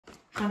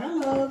Hi, my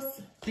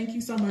loves. Thank you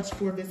so much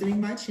for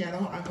visiting my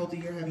channel. I hope that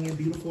you're having a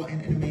beautiful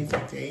and an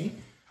amazing day.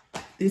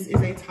 This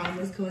is a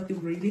timeless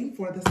collective reading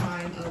for the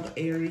sign of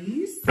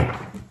Aries.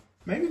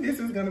 Maybe this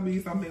is going to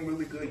be something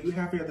really good. You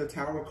have here the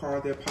Tower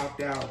card that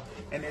popped out.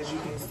 And as you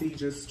can see,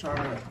 just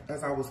trying to,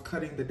 as I was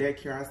cutting the deck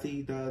here, I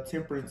see the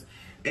Temperance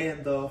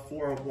and the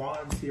Four of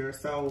Wands here.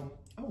 So,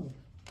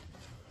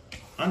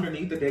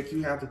 underneath the deck,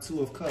 you have the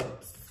Two of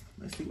Cups.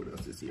 Let's see what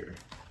else is here.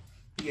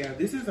 Yeah,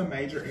 this is a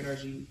major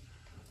energy.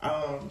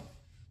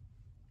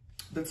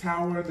 The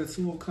Tower, the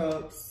Two of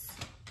Cups,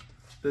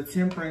 the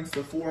Temperance,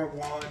 the Four of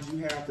Wands. You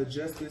have the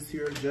Justice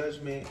here,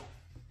 Judgment,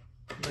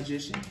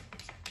 Magician.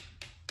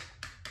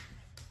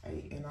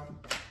 And I'm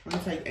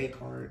going to take 8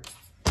 cards.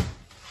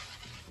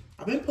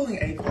 I've been pulling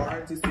 8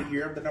 cards. It's the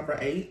year of the number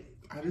 8.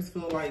 I just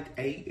feel like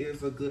 8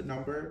 is a good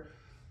number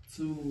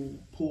to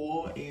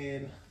pull,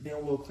 and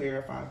then we'll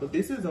clarify. But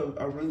this is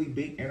a really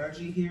big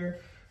energy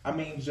here. I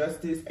mean,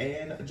 Justice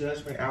and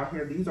Judgment out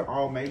here. These are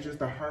all majors.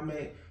 The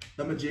Hermit,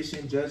 the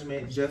Magician,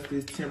 Judgment,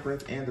 Justice,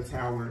 Temperance, and the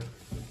Tower.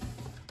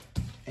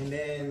 And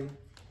then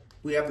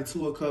we have the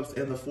Two of Cups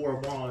and the Four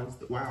of Wands.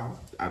 Wow.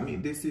 I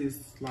mean, this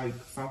is like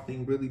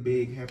something really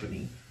big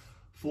happening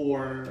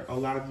for a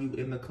lot of you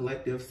in the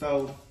collective.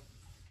 So,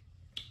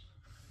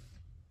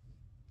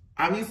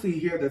 obviously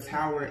here, the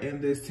Tower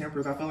and this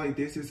Temperance, I feel like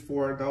this is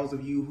for those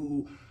of you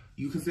who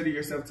you consider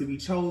yourself to be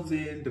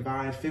chosen,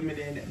 divine,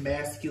 feminine,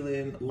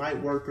 masculine,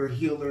 light worker,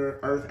 healer,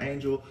 earth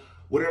angel,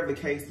 whatever the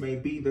case may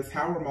be. The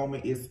Tower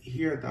moment is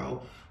here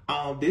though.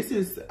 This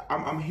is,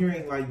 I'm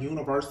hearing like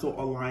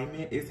universal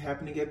alignment is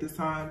happening at this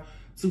time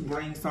to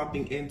bring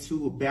something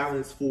into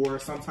balance for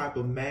some type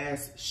of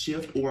mass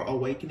shift or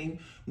awakening.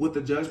 With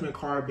the Judgment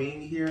card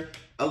being here,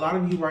 a lot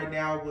of you right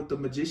now with the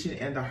Magician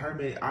and the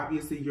Hermit,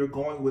 obviously you're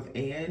going with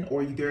Anne,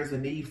 or there's a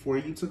need for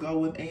you to go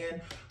with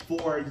Anne,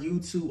 for you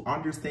to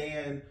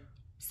understand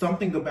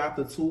something about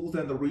the tools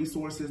and the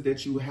resources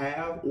that you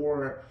have,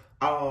 or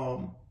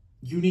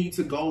you need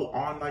to go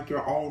on like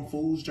your own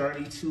fool's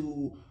journey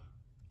to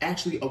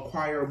actually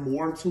acquire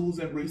more tools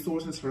and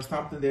resources for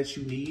something that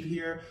you need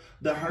here.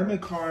 The Hermit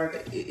card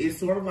is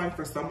sort of like,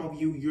 for some of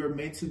you, you're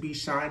meant to be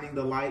shining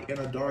the light in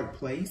a dark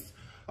place.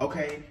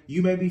 Okay,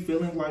 you may be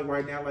feeling like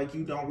right now, like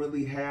you don't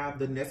really have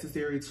the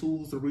necessary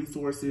tools, the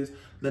resources,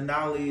 the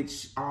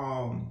knowledge.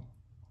 I'm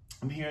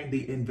hearing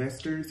the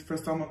investors for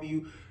some of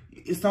you.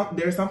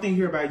 There's something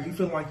here about you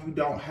feeling like you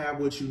don't have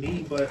what you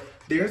need, but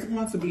there's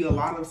going to be a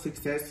lot of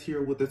success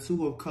here with the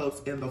Two of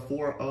Cups and the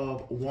Four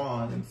of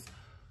Wands.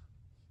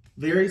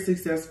 Very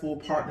successful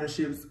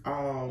partnerships,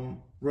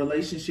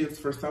 relationships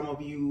for some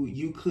of you.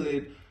 You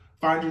could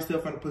find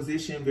yourself in a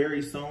position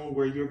very soon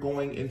where you're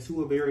going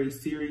into a very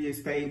serious,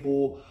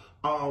 stable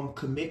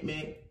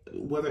commitment,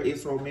 whether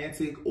it's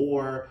romantic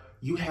or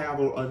you have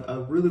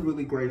a really,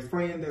 really great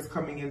friend that's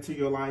coming into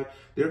your life.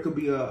 There could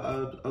be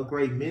a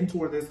great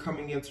mentor that's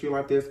coming into your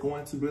life that's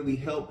going to really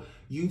help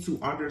you to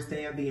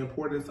understand the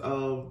importance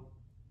of,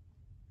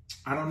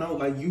 I don't know,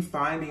 like you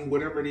finding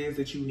whatever it is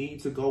that you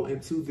need to go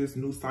into this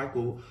new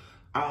cycle.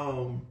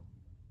 I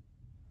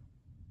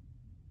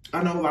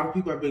know a lot of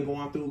people have been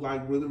going through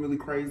like really, really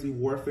crazy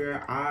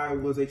warfare. I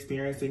was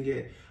experiencing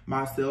it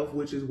myself,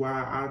 which is why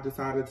I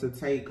decided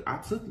to I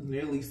took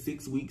nearly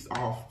 6 weeks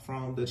off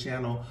from the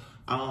channel.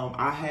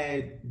 I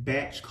had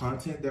batch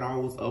content that I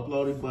was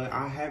uploading, but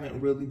I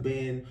haven't really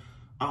been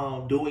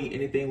doing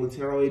anything with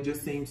tarot. It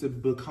just seemed to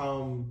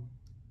become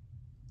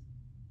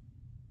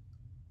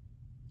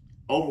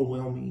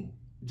overwhelming,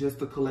 just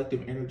the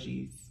collective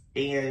energies.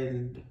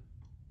 And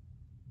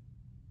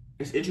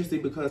it's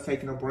interesting because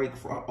taking a break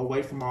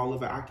away from all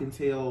of it, I can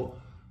tell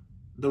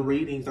the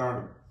readings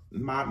are,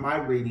 my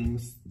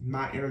readings,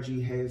 my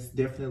energy has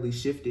definitely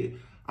shifted.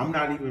 I'm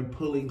not even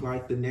pulling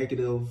like the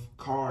negative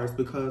cards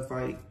because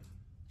like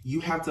you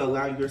have to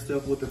allow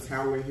yourself with the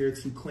Tower here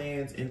to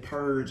cleanse and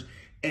purge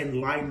and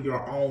lighten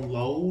your own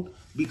load,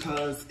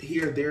 because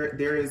here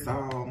there is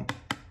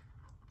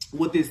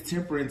with this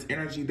Temperance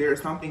energy, there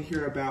is something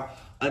here about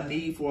a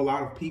need for a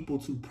lot of people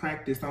to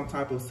practice some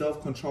type of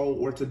self-control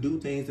or to do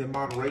things in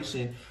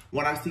moderation.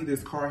 When I see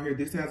this card here,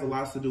 this has a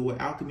lot to do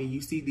with alchemy. You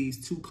see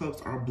these 2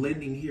 cups are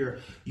blending here.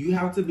 You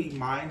have to be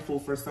mindful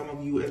for some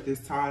of you at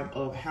this time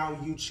of how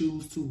you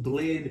choose to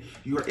blend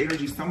your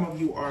energy. Some of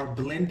you are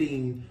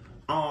blending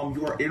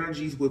your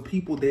energies with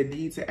people that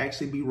need to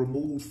actually be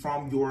removed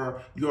from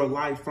your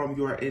life, from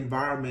your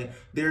environment.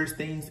 There's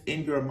things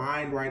in your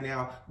mind right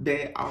now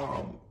that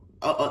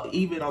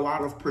even a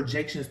lot of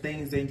projections,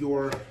 things in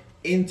your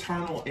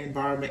internal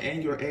environment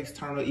and your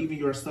external, even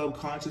your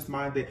subconscious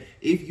mind, that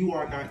if you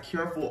are not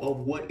careful of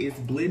what is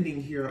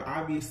blending here,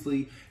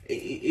 obviously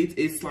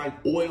it's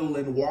like oil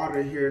and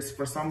water here.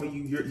 For some of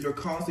you, you're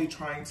constantly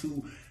trying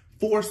to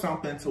force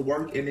something to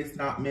work and it's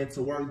not meant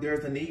to work.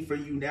 There's a need for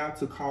you now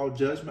to call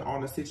judgment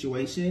on a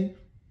situation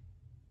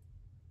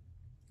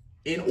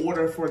in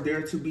order for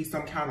there to be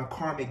some kind of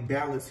karmic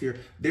balance here.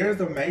 There's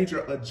a major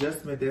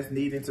adjustment that's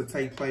needing to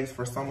take place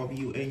for some of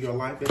you in your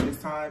life at this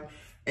time.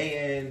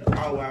 And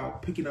oh wow,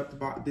 picking up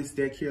this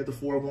deck here, the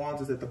Four of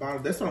Wands is at the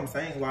bottom. That's what I'm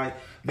saying. Like,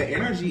 the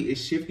energy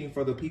is shifting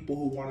for the people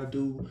who want to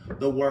do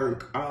the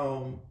work.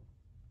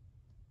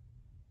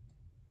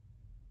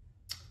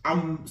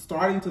 I'm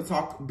starting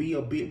to be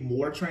a bit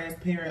more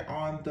transparent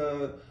on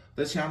the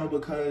channel,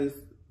 because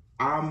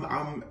I'm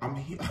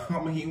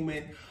a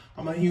human.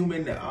 I'm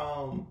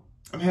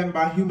having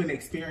my human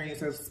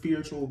experience as a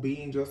spiritual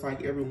being, just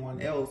like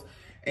everyone else.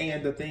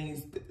 And the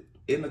things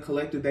in the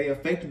collective, they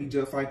affect me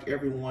just like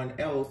everyone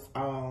else.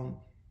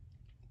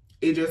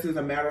 It just is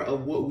a matter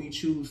of what we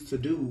choose to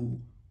do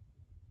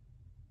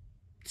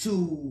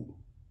to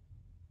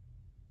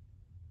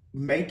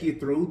make it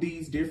through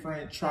these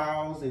different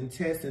trials and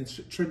tests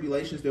and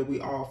tribulations that we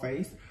all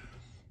face.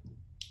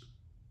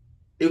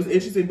 It was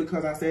interesting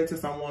because I said to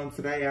someone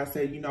today, I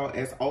said, you know,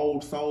 as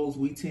old souls,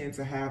 we tend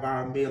to have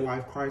our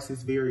midlife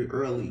crisis very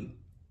early.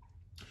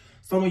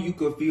 Some of you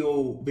could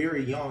feel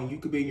very young. You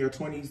could be in your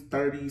 20s,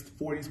 30s,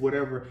 40s,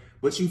 whatever,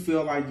 but you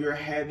feel like you're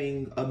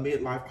having a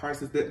midlife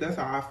crisis. That's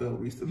how I felt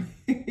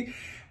recently.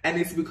 And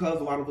it's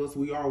because a lot of us,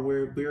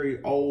 we're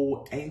very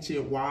old,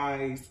 ancient,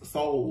 wise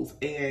souls.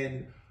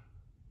 And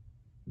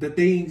the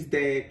things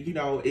that, you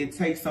know, it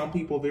takes some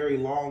people a very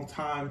long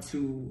time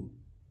to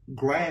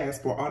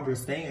grasp or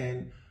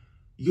understand,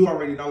 you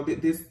already know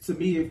that this, to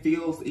me, it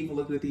feels, even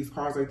looking at these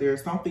cards right there,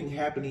 something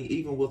happening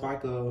even with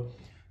like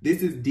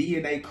this is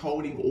DNA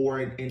coding or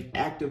an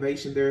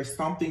activation. There's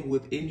something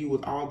within you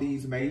with all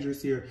these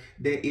majors here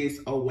that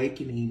is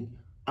awakening.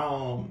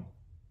 But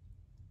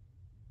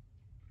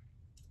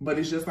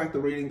it's just like the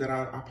reading that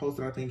I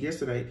posted, I think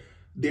yesterday.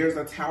 There's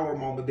a tower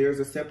moment,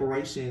 there's a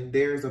separation,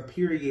 there's a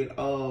period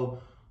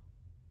of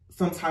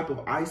some type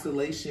of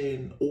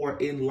isolation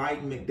or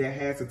enlightenment that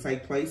has to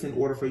take place in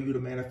order for you to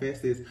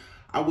manifest this.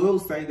 I will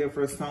say that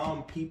for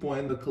some people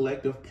in the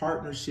collective,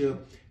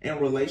 partnership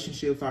and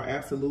relationships are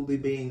absolutely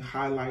being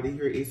highlighted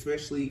here,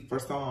 especially for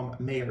some,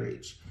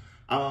 marriage.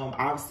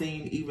 I've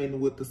seen, even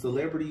with the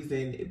celebrities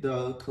and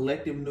the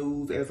collective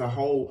news as a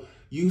whole,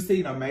 you've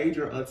seen a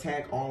major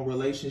attack on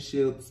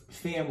relationships,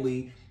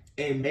 family,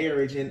 and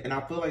marriage. And I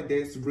feel like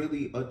that's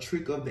really a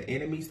trick of the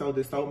enemy, so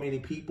that so many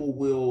people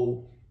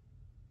will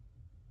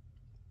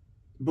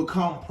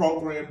become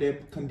programmed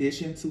and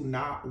conditioned to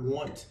not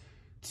want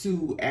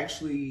to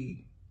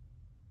actually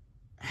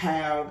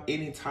have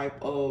any type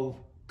of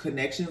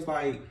connections.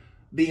 Like,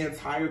 the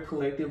entire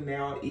collective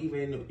now,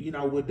 even, you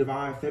know, with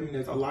divine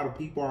feminines, a lot of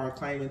people are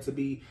claiming to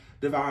be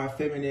divine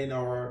feminine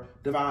or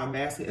divine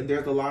masculine, and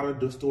there's a lot of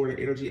distorted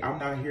energy. I'm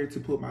not here to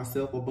put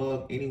myself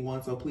above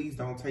anyone, so please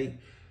don't take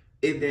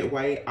it that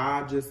way.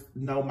 I just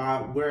know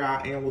where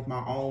I am with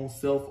my own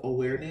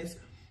self-awareness.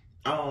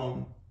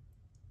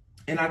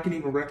 And I can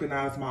even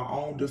recognize my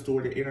own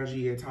distorted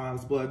energy at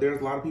times, but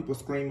there's a lot of people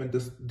screaming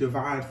this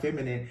divine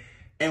feminine.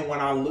 And when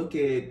I look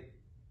at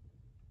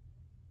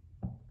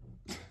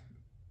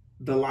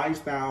the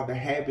lifestyle, the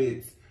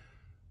habits,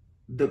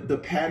 the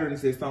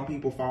patterns that some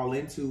people fall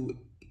into,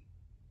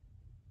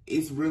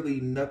 it's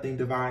really nothing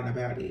divine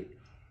about it.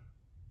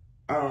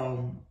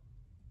 And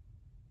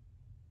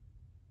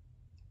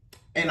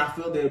I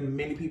feel that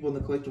many people in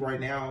the collective right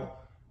now,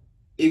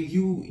 if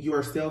you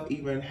yourself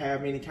even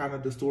have any kind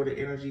of distorted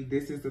energy,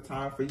 this is the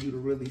time for you to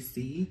really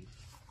see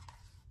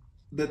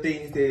the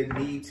things that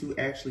need to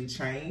actually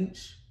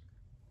change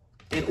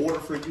in order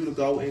for you to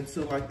go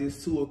into like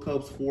this Two of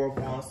Cups, Four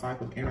of Wands type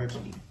of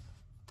energy.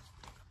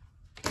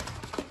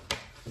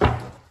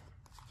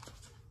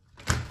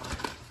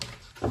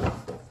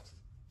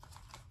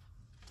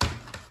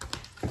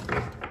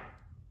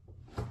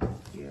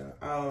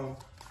 Yeah.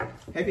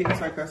 Heavy,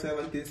 like I said,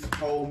 like this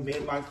whole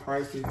midlife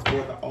crisis for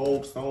the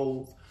old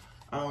souls.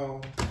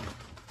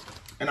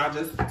 And I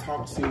just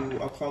talked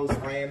to a close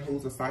friend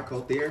who's a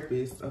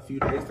psychotherapist a few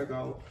days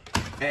ago.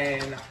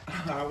 And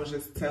I was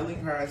just telling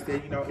her, I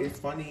said, you know, it's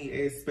funny,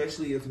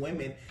 especially as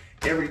women,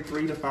 every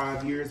 3 to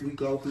 5 years, we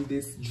go through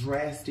this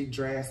drastic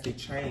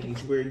change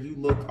where you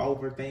look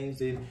over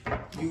things and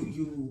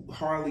you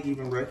hardly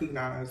even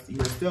recognize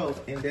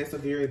yourself. And that's a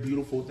very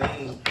beautiful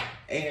thing.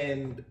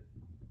 And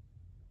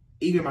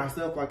even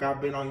myself, like, I've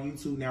been on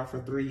YouTube now for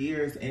 3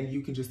 years, and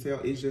you can just tell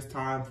it's just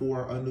time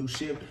for a new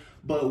shift.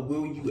 But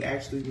will you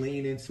actually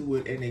lean into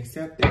it and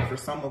accept it? For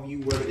some of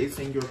you, whether it's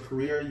in your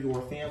career,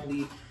 your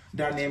family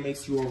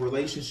dynamics, your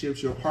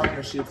relationships, your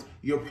partnerships,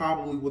 you're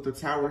probably with the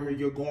tower here,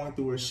 you're going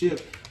through a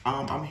shift.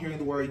 I'm hearing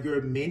the word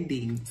you're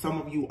mending. Some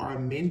of you are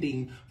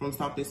mending from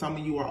something. Some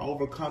of you are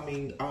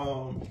overcoming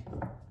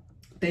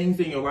things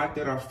in your life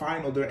that are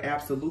final, they're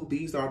absolute.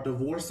 These are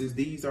divorces.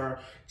 These are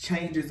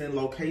changes in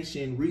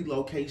location,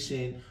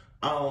 relocation,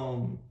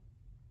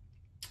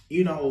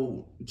 you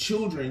know,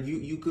 children.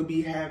 You could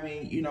be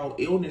having, you know,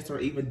 illness or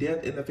even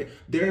death in the family.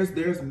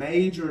 There's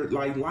major,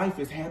 like, life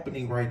is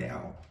happening right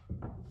now.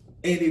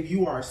 And if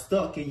you are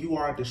stuck and you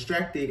are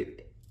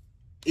distracted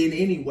in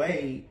any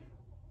way,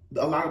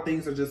 a lot of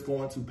things are just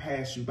going to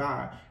pass you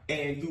by.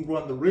 And you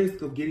run the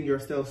risk of getting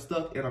yourself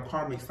stuck in a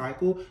karmic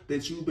cycle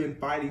that you've been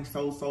fighting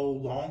so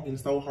long and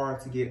so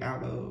hard to get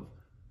out of.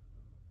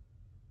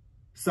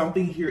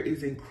 Something here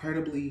is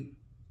incredibly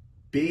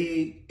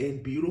big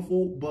and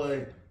beautiful,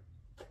 but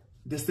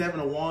the Seven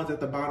of Wands at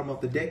the bottom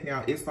of the deck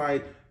now, it's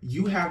like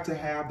you have to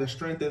have the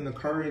strength and the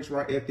courage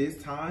right at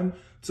this time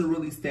to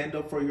really stand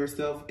up for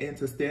yourself and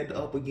to stand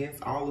up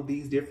against all of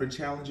these different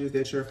challenges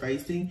that you're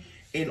facing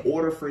in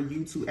order for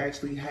you to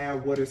actually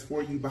have what is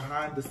for you.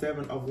 Behind the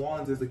Seven of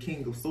Wands is the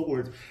King of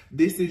Swords.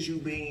 This is you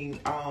being,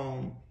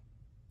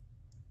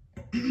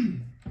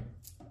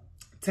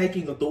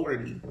 taking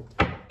authority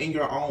in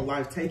your own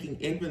life, taking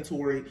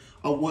inventory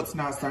of what's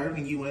not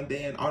serving you, and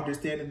then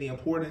understanding the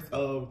importance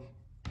of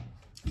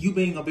you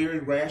being a very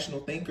rational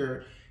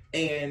thinker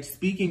and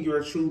speaking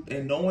your truth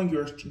and knowing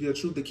your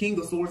truth. The King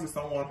of Swords is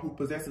someone who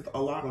possesses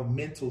a lot of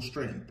mental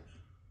strength.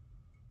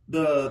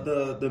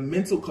 The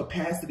mental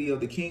capacity of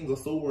the King of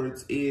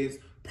Swords is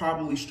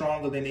probably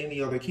stronger than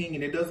any other king,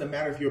 and it doesn't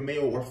matter if you're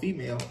male or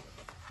female.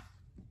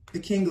 The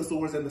King of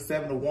Swords and the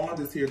Seven of Wands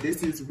is here.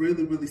 This is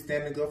really, really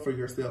standing up for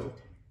yourself.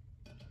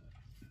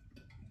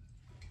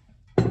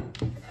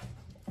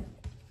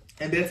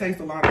 And that takes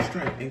a lot of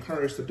strength and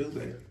courage to do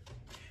that.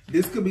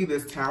 This could be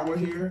this Tower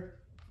here,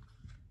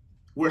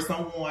 where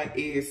someone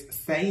is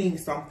saying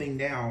something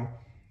now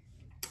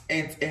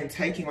and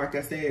taking, like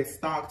I said,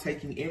 stock,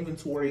 taking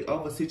inventory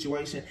of a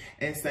situation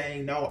and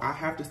saying, no, I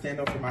have to stand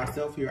up for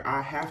myself here.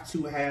 I have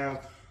to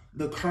have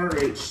the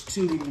courage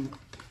to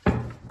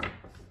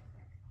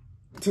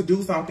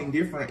do something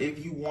different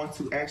if you want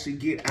to actually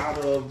get out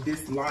of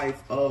this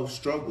life of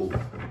struggle.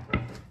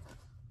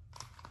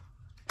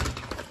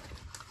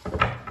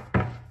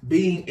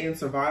 Being in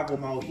survival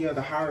mode. Yeah,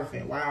 the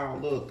Hierophant. Wow,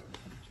 look.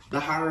 The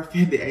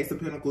Hierophant, the Ace of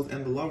Pentacles,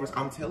 and the Lovers.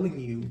 I'm telling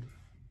you,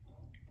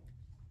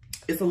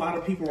 it's a lot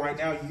of people right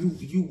now.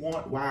 You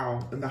want,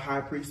 wow, and the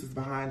High Priestess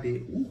behind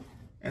it. Ooh,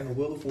 and the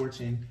Wheel of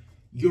Fortune.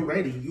 You're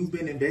ready. You've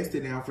been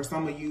invested now. For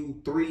some of you,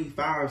 3,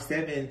 5,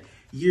 7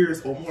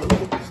 years or more.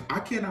 Look, I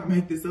cannot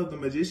make this up. The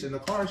Magician. The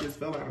cards just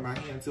fell out of my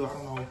hand too. I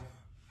don't know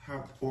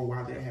how or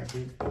why that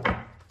happened.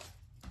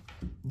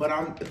 But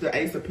I'm the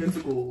Ace of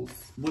Pentacles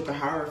with the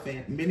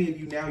Hierophant. Many of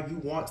you now, you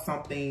want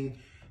something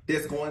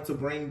that's going to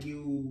bring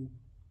you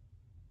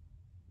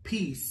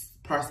peace,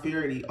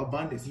 prosperity,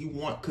 abundance. You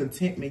want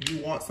contentment.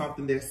 You want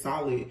something that's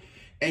solid.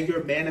 And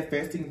you're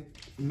manifesting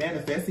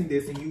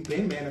this, and you've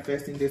been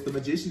manifesting this. The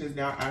Magician is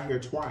now out here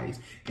twice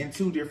in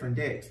 2 different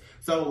decks.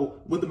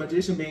 So with the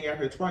Magician being out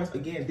here twice,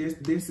 again,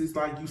 this is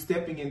like you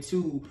stepping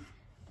into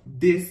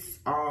this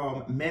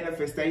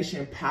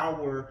manifestation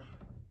power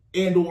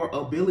and or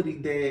ability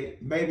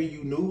that maybe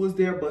you knew was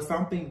there, but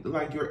something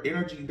like your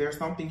energy, there's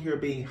something here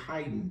being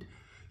heightened.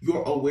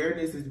 Your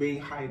awareness is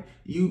being heightened.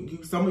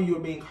 Some of you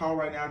are being called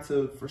right now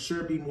to for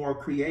sure be more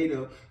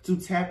creative, to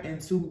tap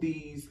into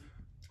these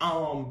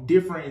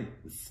different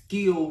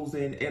skills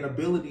and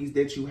abilities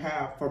that you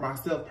have. For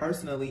myself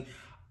personally,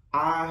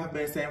 I have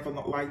been saying from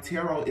like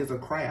tarot is a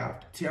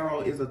craft.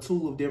 Tarot is a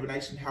tool of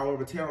divination.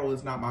 However, tarot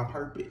is not my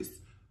purpose.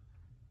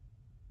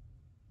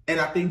 And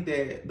I think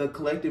that the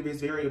collective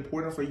is very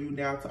important for you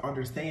now to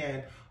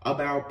understand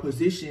about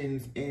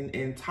positions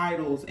and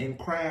titles and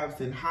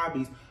crafts and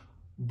hobbies,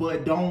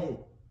 but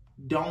don't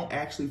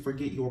actually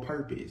forget your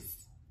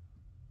purpose.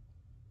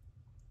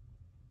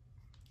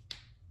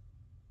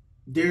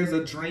 There's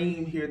a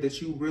dream here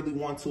that you really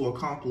want to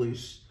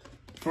accomplish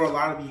for a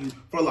lot of you.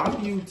 For a lot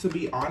of you, to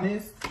be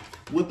honest,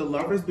 with the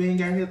Lovers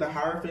being out here, the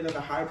Hierophant and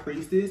the High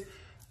Priestess,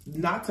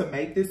 not to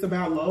make this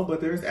about love, but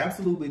there's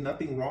absolutely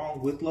nothing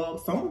wrong with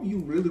love. Some of you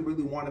really,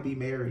 really want to be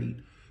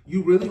married.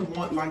 You really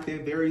want like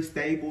that very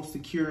stable,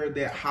 secure,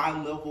 that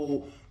high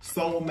level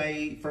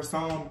soulmate. For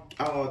some,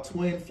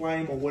 twin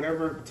flame or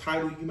whatever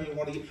title you may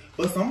want to get.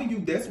 But some of you,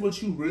 that's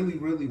what you really,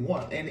 really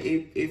want. And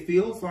it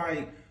feels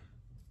like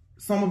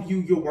some of you,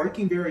 you're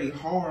working very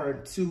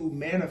hard to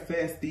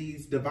manifest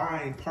these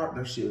divine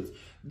partnerships.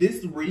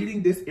 This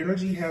reading, this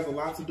energy has a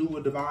lot to do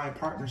with divine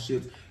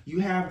partnerships.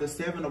 You have the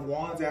Seven of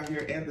Wands out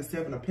here and the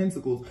Seven of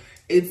Pentacles.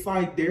 It's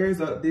like there's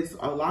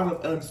a lot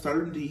of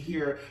uncertainty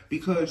here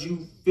because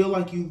you feel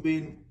like you've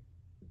been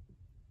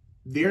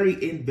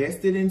very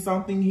invested in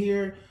something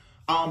here.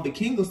 The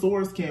King of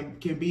Swords can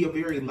be a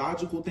very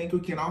logical thinker,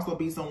 can also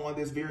be someone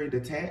that's very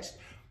detached.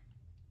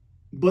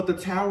 But the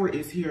Tower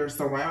is here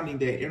surrounding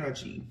that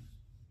energy.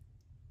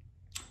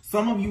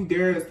 Some of you,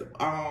 there's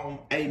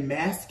a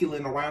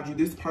masculine around you.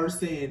 This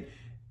person,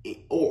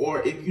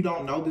 or if you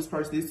don't know this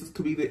person, this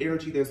could be the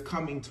energy that's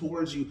coming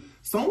towards you.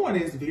 Someone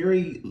is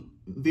very,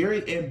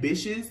 very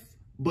ambitious,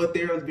 but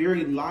they're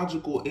very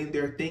logical in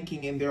their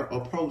thinking and their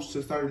approach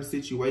to certain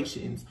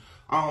situations.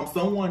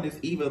 Someone is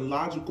even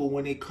logical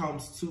when it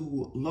comes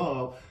to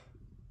love.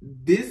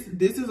 This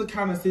is a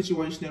kind of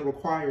situation that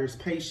requires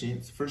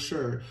patience for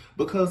sure,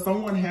 because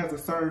someone has a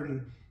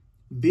certain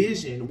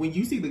vision. When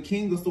you see the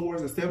King of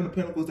Swords, the Seven of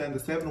Pentacles, and the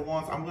Seven of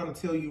Wands, I'm going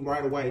to tell you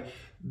right away,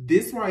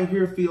 this right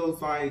here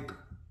feels like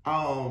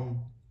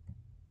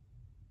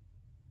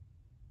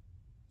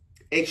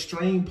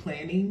extreme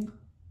planning,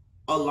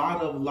 a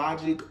lot of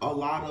logic, a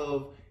lot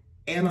of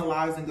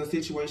analyzing the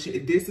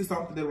situation. This is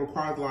something that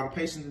requires a lot of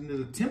patience. And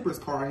the Temperance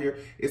card here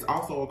is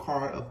also a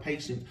card of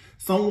patience.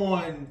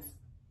 Someone's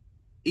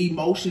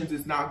Emotions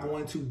is not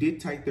going to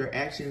dictate their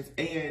actions.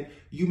 And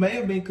you may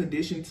have been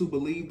conditioned to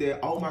believe that,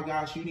 oh my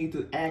gosh, you need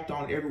to act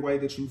on every way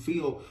that you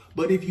feel.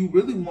 But if you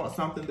really want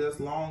something that's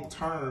long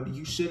term,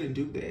 you shouldn't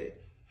do that.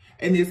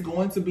 And it's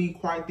going to be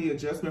quite the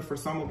adjustment for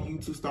some of you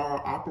to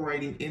start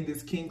operating in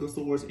this King of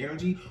Swords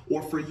energy,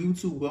 or for you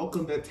to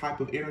welcome that type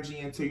of energy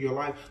into your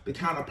life. The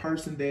kind of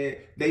person that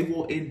they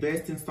will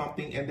invest in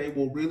something and they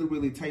will really,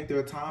 really take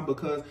their time,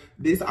 because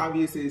this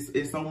obviously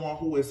is someone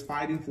who is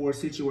fighting for a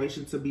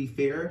situation to be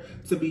fair,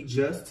 to be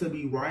just, to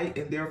be right,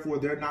 and therefore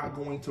they're not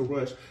going to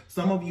rush.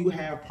 Some of you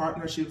have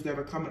partnerships that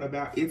are coming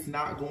about. It's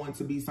not going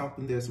to be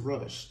something that's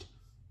rushed.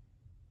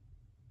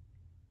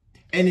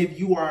 And if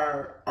you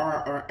are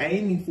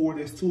aiming for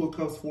this Two of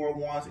Cups, Four of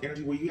Wands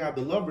energy, where you have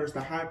the Lovers, the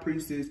High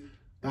Priestess,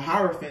 the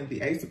Hierophant, the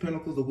Ace of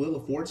Pentacles, the Wheel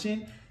of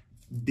Fortune,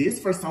 this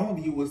for some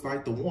of you is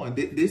like the one.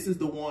 This is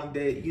the one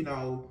that, you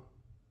know,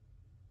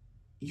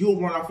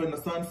 you'll run off in the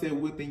sunset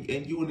with,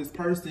 and you and this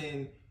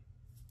person,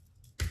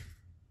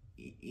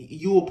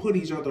 you will put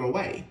each other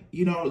away.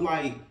 You know,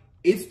 like,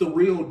 it's the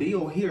real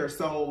deal here.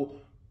 So,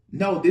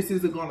 no, this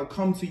isn't going to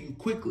come to you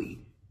quickly.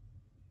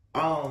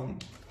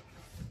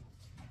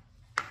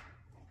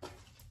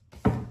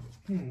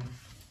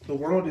 The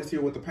World is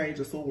here with the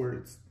Page of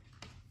Swords.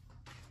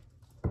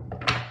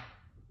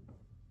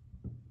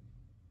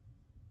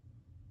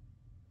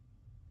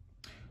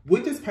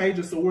 With this Page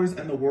of Swords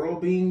and the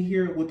World being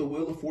here with the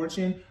Wheel of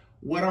Fortune,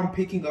 what I'm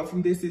picking up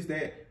from this is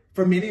that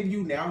for many of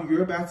you now,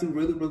 you're about to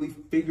really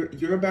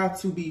you're about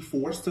to be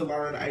forced to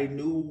learn a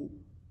new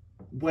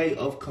way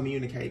of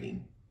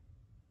communicating.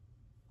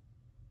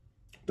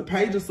 The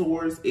Page of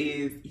Swords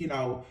is, you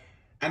know,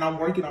 and I'm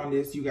working on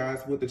this, you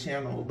guys, with the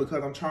channel,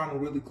 because I'm trying to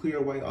really clear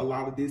away a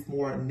lot of this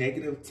more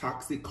negative,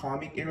 toxic,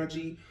 karmic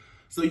energy.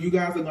 So you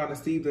guys are going to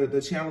see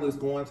the channel is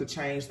going to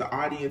change. The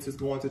audience is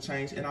going to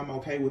change, and I'm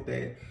okay with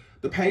that.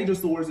 The Page of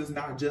Swords is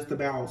not just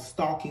about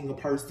stalking a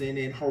person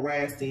and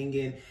harassing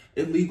and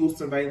illegal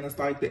surveillance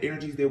like the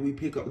energies that we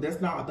pick up. That's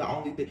not the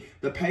only thing.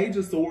 The Page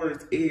of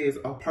Swords is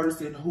a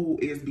person who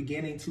is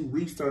beginning to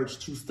research,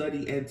 to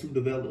study, and to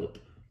develop.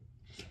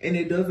 And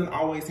it doesn't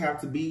always have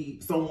to be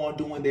someone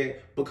doing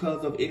that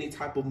because of any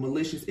type of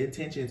malicious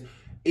intentions.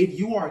 If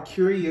you are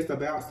curious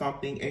about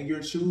something and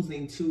you're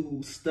choosing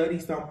to study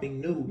something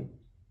new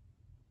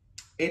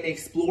and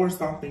explore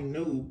something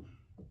new,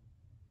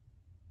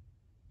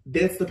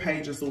 that's the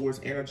Page of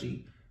Swords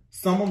energy.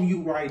 Some of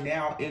you right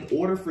now, in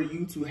order for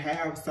you to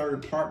have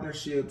certain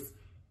partnerships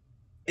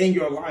in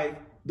your life,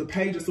 the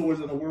Page of Swords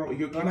in the world,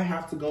 you're going to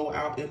have to go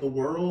out in the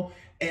world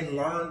and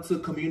learn to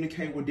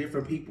communicate with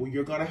different people.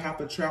 You're going to have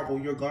to travel.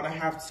 You're going to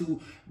have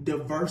to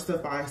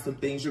diversify some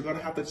things. You're going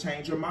to have to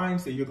change your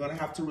mindset. You're going to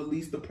have to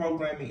release the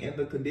programming and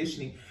the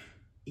conditioning.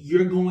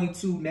 You're going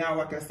to now,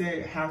 like I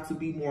said, have to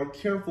be more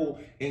careful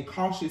and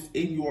cautious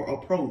in your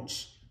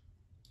approach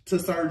to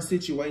certain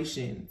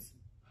situations,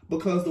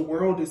 because the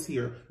world is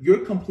here.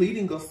 You're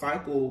completing a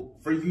cycle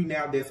for you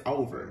now that's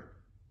over.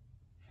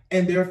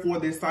 And therefore,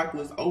 this cycle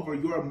is over.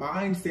 Your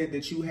mindset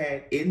that you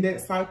had in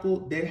that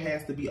cycle, that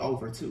has to be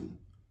over too.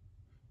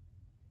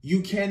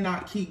 You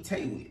cannot keep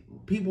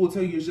people will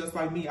tell you, it's just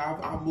like me.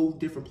 I've moved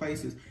different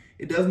places.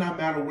 It does not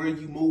matter where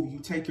you move. You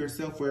take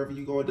yourself wherever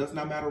you go. It does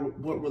not matter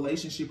what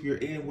relationship you're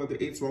in, whether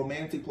it's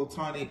romantic,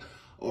 platonic,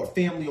 or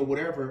family or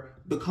whatever.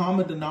 The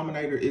common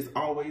denominator is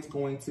always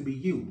going to be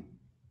you.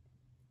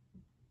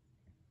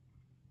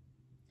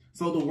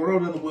 So the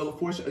World and the Wheel of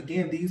Fortune,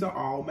 again, these are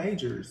all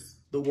majors.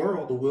 The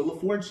World, the Wheel of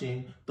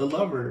Fortune, the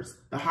Lovers,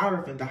 the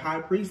Hierophant, the High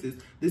Priestess.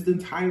 This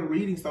entire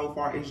reading so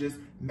far is just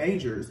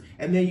majors.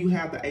 And then you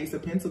have the Ace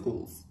of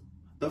Pentacles,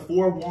 the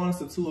Four of Wands,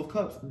 the Two of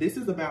Cups. This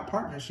is about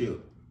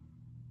partnership.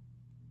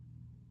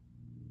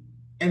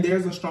 And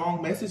there's a strong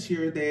message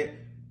here that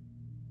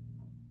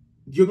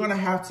you're going to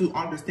have to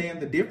understand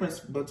the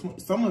difference between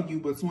some of you,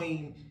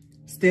 between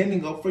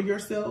standing up for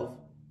yourself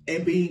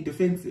and being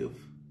defensive.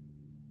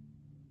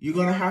 You're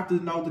going to have to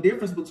know the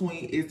difference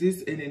between, is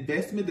this an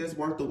investment that's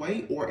worth the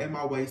wait, or am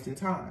I wasting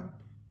time?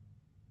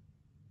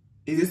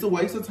 Is this a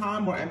waste of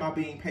time, or am I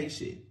being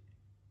patient?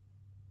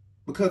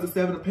 Because the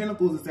Seven of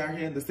Pentacles is out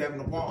here in the Seven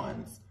of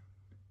Wands.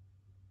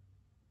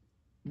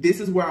 This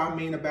is where I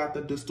mean about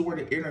the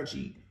distorted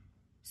energy.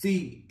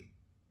 See,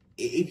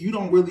 if you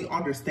don't really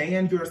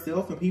understand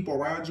yourself and people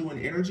around you in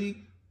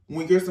energy,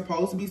 when you're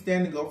supposed to be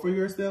standing up for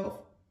yourself,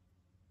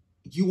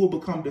 you will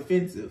become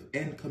defensive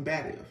and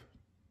combative.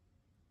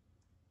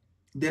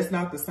 That's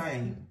not the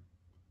same.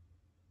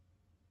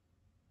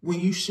 When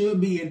you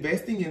should be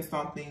investing in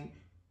something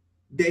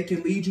that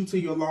can lead you to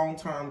your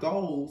long-term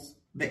goals,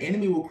 the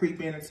enemy will creep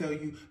in and tell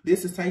you,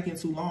 this is taking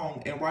too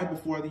long. And right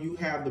before you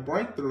have the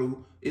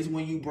breakthrough is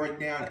when you break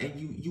down and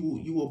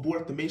you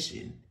abort the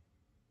mission.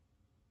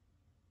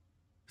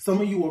 Some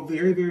of you are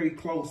very, very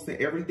close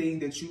to everything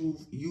that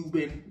you've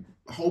been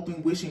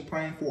hoping, wishing,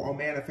 praying for, or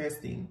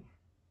manifesting.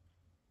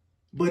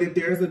 But if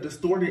there's a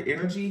distorted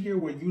energy here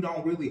where you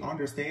don't really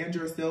understand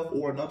yourself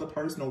or another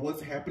person or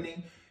what's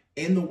happening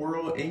in the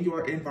world, in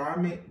your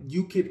environment,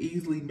 you could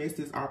easily miss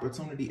this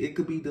opportunity. It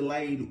could be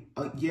delayed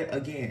yet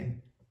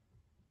again.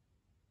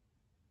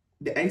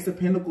 The Ace of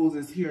Pentacles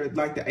is here.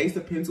 Like the Ace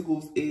of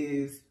Pentacles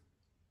is,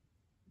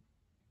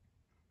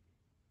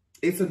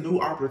 it's a new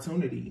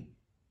opportunity.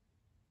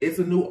 It's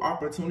a new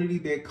opportunity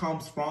that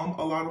comes from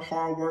a lot of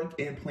hard work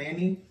and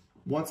planning.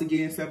 Once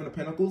again, Seven of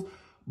Pentacles.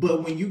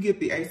 But when you get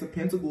the Ace of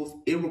Pentacles,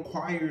 it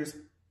requires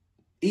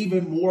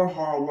even more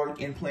hard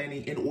work and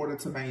planning in order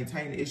to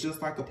maintain it. It's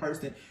just like a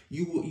person,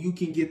 you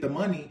can get the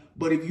money,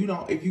 but if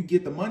you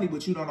get the money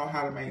but you don't know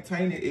how to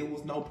maintain it, it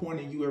was no point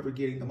in you ever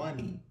getting the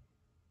money.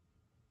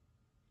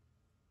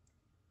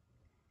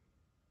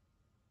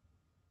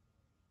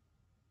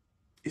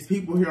 It's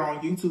people here on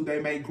YouTube, they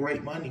make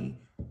great money.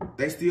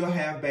 They still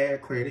have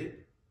bad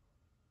credit.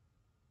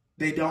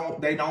 They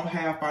don't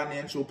have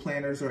financial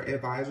planners or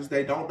advisors.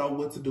 They don't know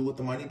what to do with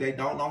the money. They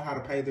don't know how to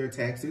pay their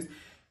taxes.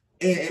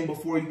 And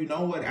before you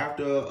know it,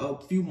 after a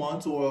few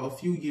months or a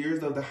few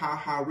years of the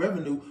high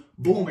revenue,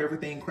 boom,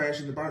 everything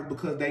crashes and burns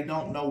because they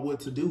don't know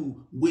what to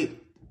do with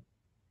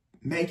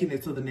making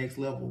it to the next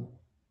level.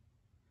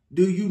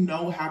 Do you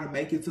know how to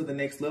make it to the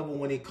next level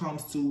when it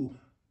comes to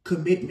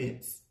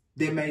commitments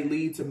that may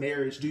lead to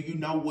marriage? Do you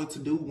know what to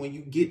do when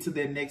you get to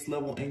that next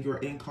level in your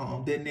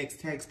income, that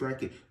next tax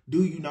bracket?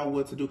 Do you know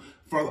what to do?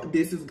 For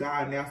this is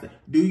God now saying,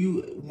 do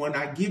you, when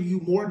I give you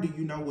more, do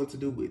you know what to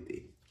do with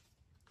it?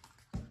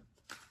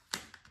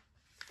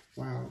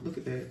 Wow, look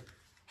at that.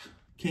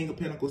 King of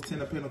Pentacles, Ten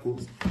of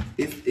Pentacles.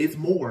 It's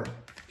more.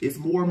 It's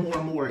more,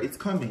 more, more. It's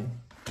coming.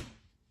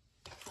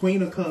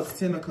 Queen of Cups,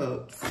 Ten of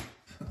Cups.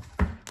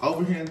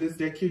 Over here in this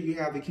deck here, you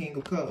have the King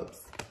of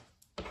Cups.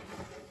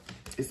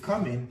 It's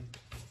coming.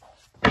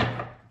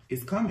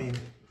 It's coming.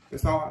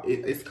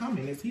 It's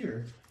coming. It's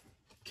here.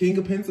 King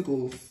of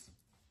Pentacles.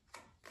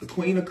 The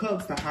Queen of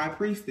Cups, the High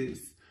Priestess.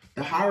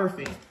 The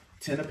Hierophant.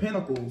 Ten of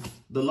Pentacles,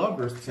 the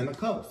Lovers, Ten of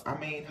Cups. I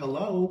mean,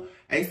 hello.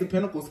 Ace of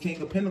Pentacles,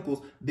 King of Pentacles.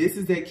 This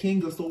is that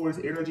King of Swords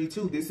energy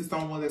too. This is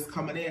someone that's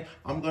coming in.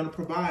 I'm going to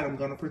provide. I'm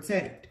going to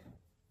protect.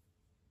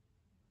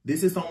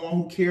 This is someone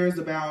who cares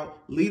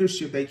about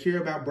leadership. They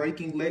care about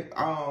breaking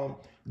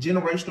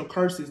generational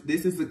curses.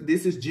 This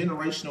is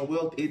generational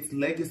wealth. It's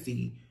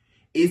legacy.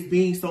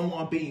 It's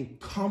someone being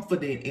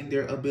confident in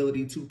their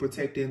ability to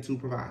protect and to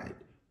provide.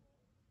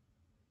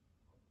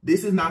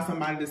 This is not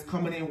somebody that's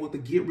coming in with a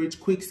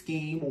get-rich-quick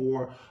scheme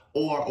or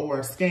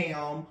a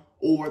scam,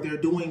 or they're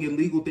doing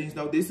illegal things.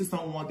 No, this is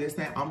someone that's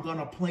saying, I'm going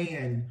to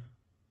plan.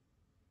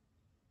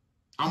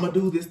 I'm going to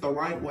do this the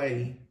right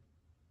way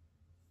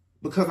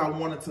because I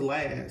want it to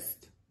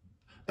last.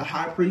 The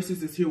High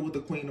Priestess is here with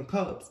the Queen of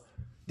Cups.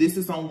 This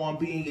is someone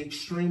being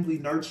extremely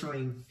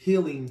nurturing,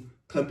 healing,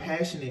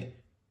 compassionate,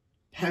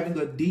 having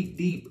a deep,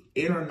 deep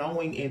inner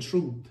knowing and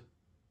truth.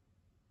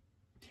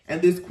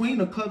 And this Queen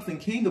of Cups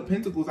and King of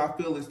Pentacles, I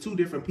feel, is two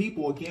different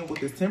people, again, with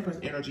this Temperance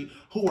energy,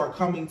 who are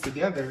coming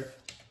together,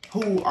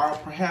 who are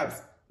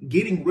perhaps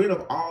getting rid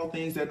of all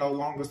things that no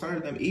longer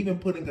serve them, even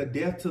putting a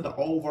death to the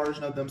old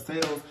version of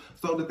themselves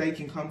so that they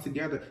can come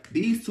together.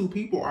 These two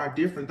people are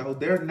different, though.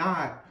 They're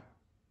not.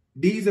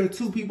 These are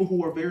two people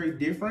who are very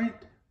different,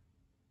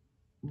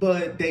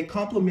 but they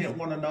complement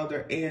one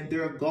another, and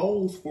their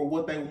goals for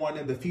what they want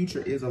in the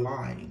future is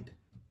aligned.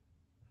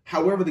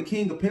 However, the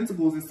King of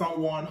Pentacles is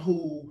someone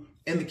who,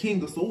 and the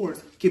King of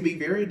Swords, can be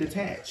very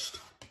detached.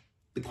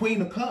 The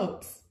Queen of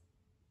Cups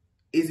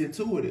is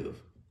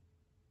intuitive.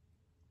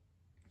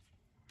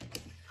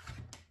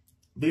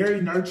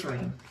 Very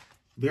nurturing,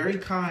 very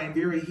kind,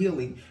 very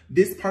healing.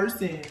 This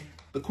person,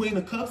 the Queen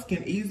of Cups,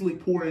 can easily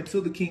pour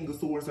into the King of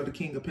Swords or the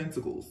King of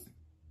Pentacles.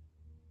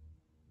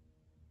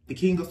 The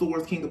King of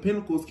Swords, King of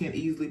Pentacles can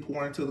easily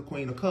pour into the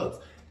Queen of Cups.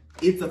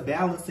 It's a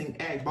balancing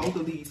act. Both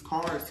of these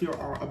cards here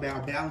are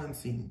about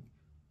balancing.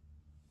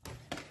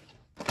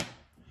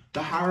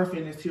 The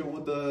Hierophant is here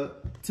with the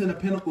Ten of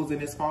Pentacles,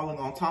 and it's falling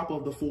on top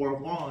of the Four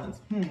of Wands.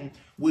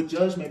 With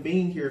Judgment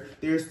being here,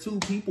 there's two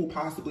people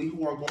possibly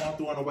who are going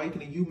through an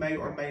awakening. You may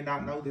or may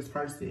not know this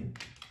person.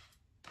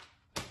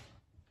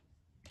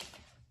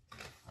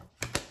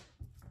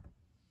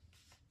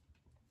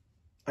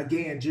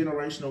 Again,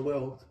 generational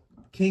wealth.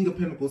 King of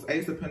Pentacles,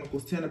 Ace of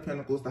Pentacles, Ten of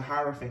Pentacles, the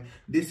Hierophant.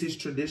 This is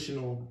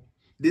traditional.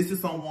 This is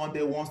someone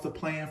that wants to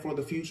plan for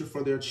the future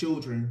for their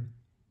children.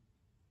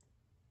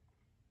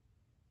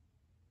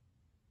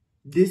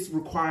 This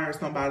requires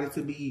somebody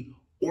to be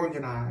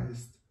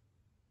organized.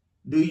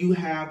 Do you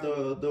have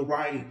the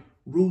right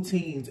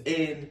routines?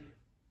 And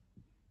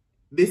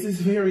this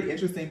is very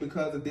interesting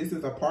because if this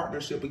is a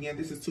partnership, again,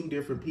 this is two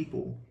different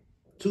people.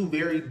 Two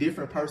very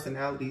different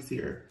personalities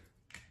here.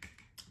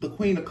 The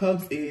Queen of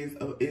Cups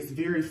is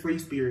very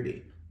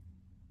free-spirited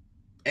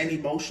and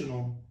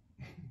emotional.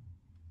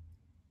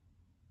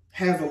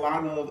 Has a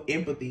lot of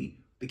empathy.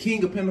 The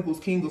King of Pentacles,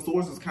 King of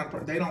Swords is kind of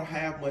person, they don't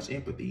have much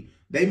empathy.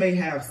 They may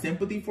have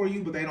sympathy for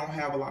you, but they don't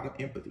have a lot of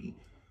empathy.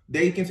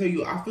 They can tell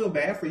you, I feel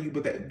bad for you,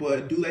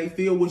 but do they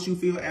feel what you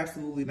feel?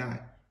 Absolutely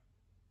not.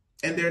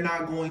 And they're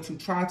not going to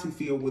try to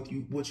feel what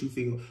you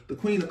feel. The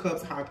Queen of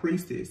Cups, High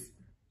Priestess,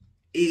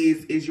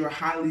 is your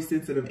highly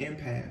sensitive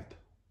empath.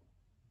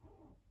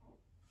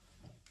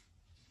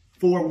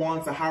 Four of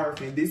Wands, a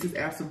Hierophant. This is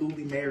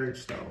absolutely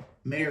marriage, though.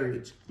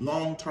 Marriage,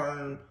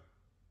 long-term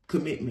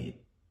commitment.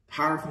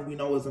 Hierophant we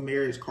know is a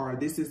marriage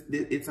card.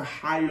 It's a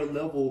higher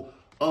level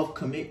of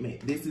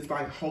commitment. This is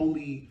like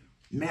holy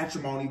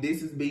matrimony.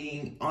 This is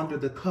being under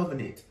the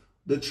covenant,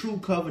 the true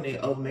covenant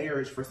of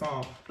marriage for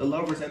some. The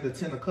Lovers and the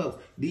Ten of Cups.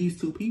 These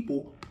two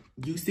people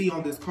you see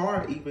on this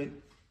card,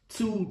 even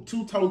two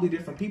totally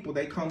different people.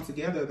 They come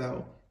together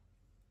though.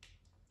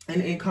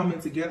 And in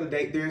coming together,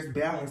 there's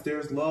balance,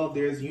 there's love,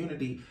 there's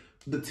unity.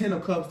 The Ten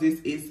of Cups, this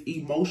is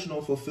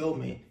emotional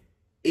fulfillment.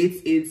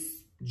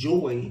 It's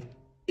joy.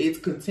 It's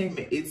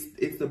contentment.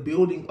 It's the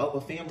building of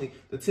a family.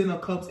 The Ten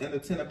of Cups and the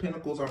Ten of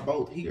Pentacles are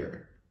both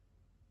here,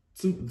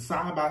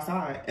 side by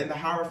side, and the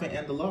Hierophant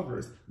and the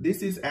Lovers.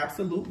 This is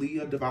absolutely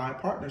a divine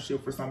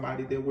partnership for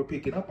somebody that we're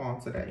picking up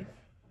on today.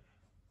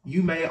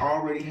 You may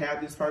already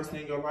have this person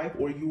in your life,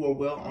 or you are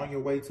well on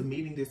your way to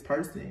meeting this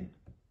person.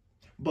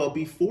 But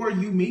before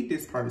you meet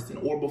this person,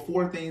 or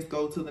before things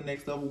go to the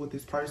next level with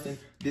this person,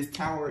 this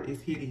tower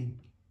is hitting.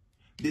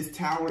 This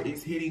tower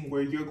is hitting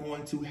where you're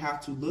going to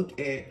have to look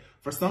at,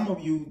 for some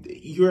of you,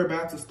 you're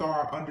about to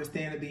start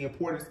understanding the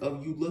importance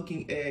of you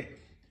looking at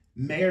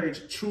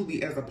marriage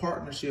truly as a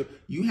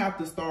partnership. You have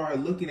to start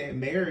looking at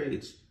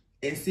marriage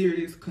and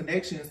serious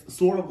connections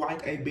sort of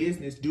like a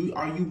business.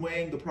 Are you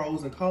weighing the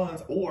pros and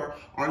cons, or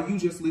are you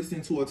just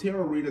listening to a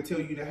tarot reader tell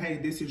you that, hey,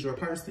 this is your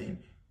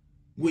person,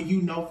 when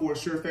you know for a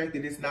sure fact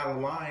that it's not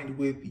aligned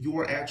with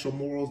your actual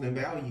morals and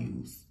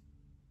values?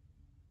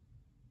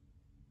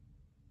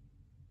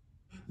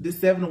 The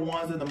Seven of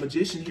Wands and the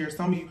Magician here,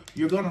 some of you,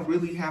 you're going to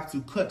really have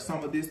to cut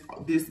some of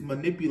this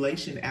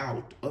manipulation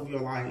out of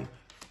your life.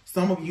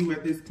 Some of you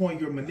at this point,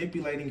 you're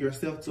manipulating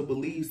yourself to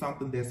believe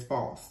something that's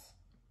false.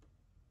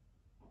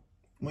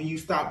 When you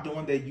stop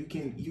doing that, you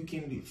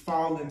can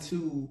fall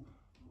into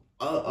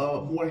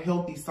a more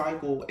healthy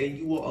cycle, and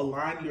you will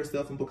align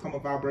yourself and become a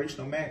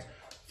vibrational match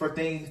for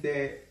things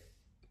that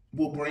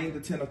will bring the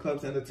Ten of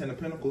Cups and the Ten of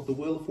Pentacles. The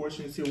Wheel of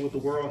Fortune is here with the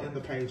World and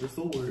the Page of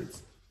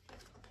Swords.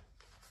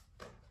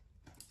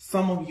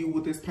 Some of you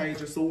with this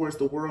Page of Swords,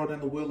 the World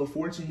and the Wheel of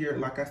Fortune here,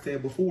 like I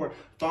said before,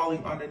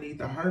 falling underneath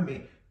the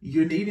Hermit,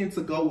 you're needing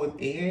to go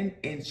within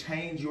and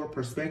change your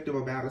perspective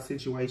about a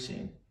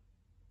situation.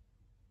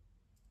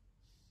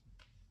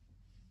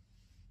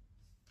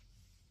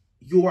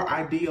 Your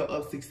idea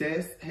of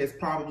success has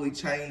probably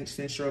changed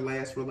since your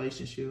last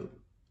relationship.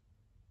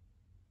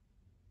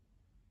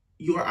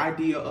 Your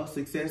idea of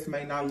success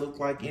may not look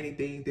like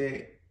anything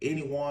that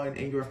anyone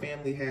in your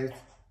family has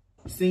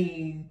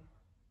seen,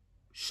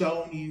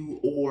 shown you,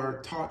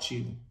 or taught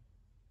you.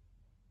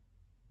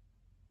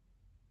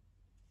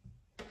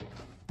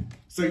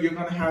 So you're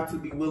going to have to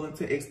be willing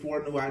to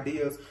explore new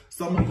ideas.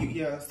 Some of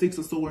you, Six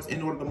of Swords,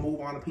 in order to move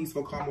on to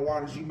peaceful, calmer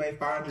waters, you may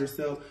find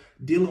yourself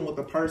dealing with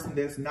a person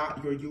that's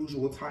not your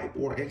usual type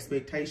or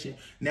expectation.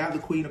 Now the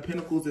Queen of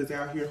Pentacles is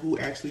out here, who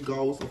actually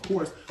goes, of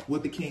course,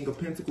 with the King of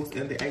Pentacles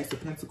and the Ace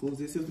of Pentacles.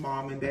 This is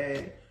mom and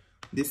dad.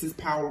 This is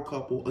power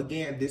couple.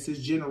 Again, this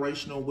is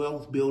generational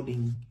wealth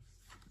building.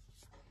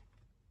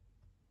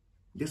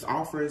 This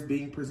offer is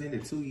being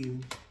presented to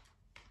you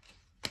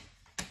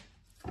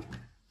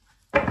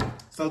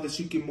so that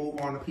you can move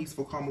on to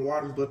peaceful, calmer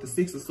waters. But the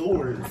Six of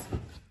Swords,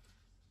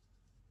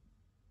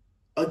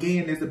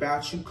 again, is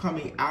about you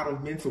coming out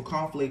of mental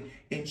conflict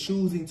and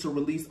choosing to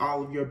release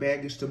all of your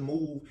baggage to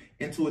move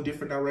into a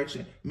different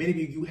direction.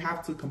 Many of you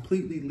have to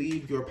completely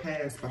leave your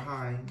past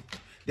behind.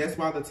 That's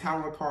why the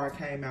Tower card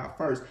came out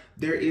first.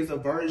 There is a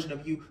version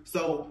of you.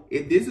 So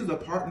if this is a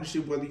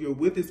partnership, whether you're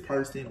with this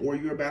person or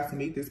you're about to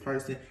meet this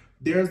person,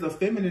 there's a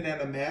feminine and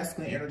a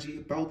masculine energy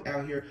both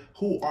out here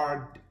who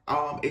are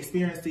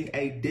experiencing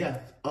a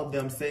death of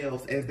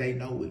themselves as they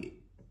know it.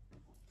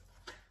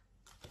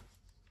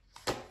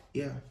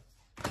 Yeah.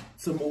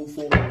 To move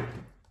forward.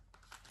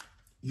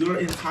 Your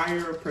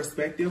entire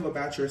perspective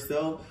about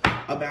yourself,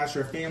 about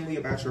your family,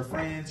 about your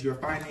friends, your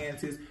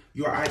finances,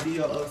 your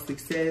idea of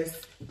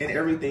success, and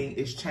everything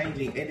is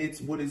changing.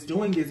 And what it's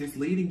doing is it's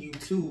leading you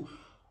to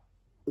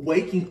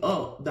waking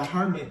up the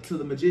Hermit to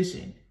the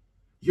Magician.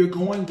 You're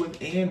going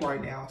within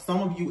right now. Some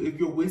of you, if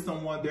you're with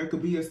someone, there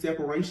could be a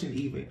separation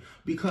even,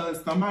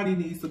 because somebody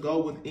needs to go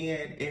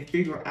within and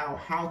figure out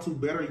how to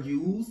better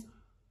use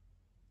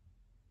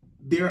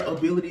their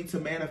ability to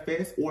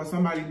manifest, or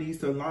somebody needs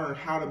to learn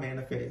how to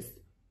manifest.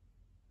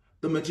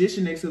 The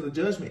Magician next to the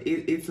Judgment,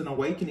 it's an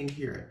awakening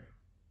here.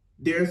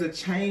 There's a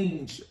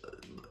change,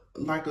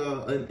 like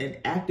an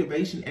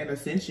activation and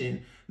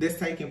ascension that's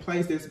taking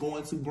place that's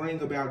going to bring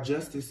about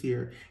justice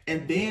here.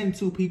 And then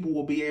two people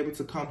will be able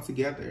to come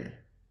together.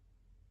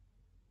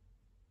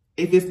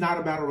 If it's not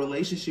about a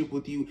relationship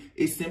with you,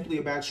 it's simply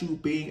about you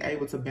being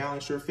able to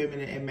balance your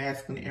feminine and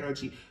masculine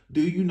energy.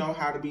 Do you know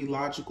how to be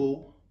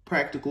logical,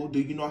 practical? Do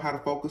you know how to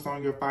focus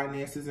on your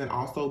finances and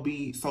also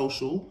be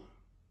social?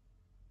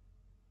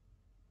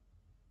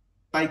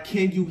 Like,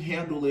 can you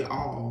handle it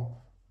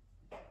all?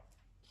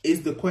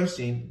 Is the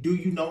question. Do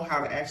you know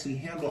how to actually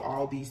handle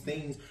all these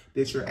things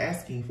that you're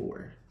asking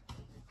for?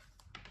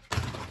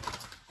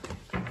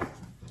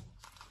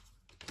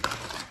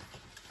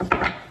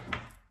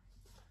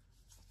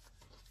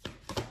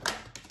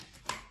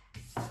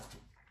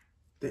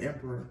 The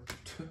Emperor.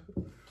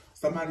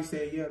 Somebody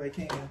said, yeah, they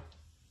can.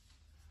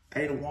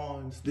 8 of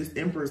Wands. This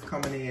Emperor is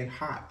coming in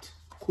hot,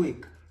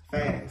 quick,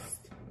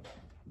 fast.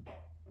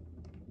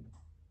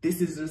 This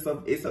is just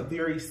it's a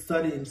very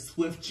sudden,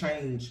 swift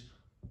change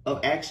of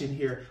action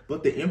here.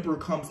 But the Emperor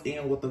comes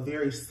in with a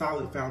very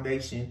solid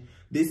foundation.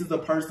 This is a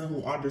person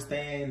who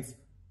understands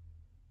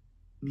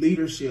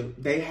leadership.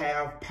 They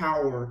have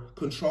power,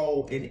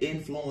 control, and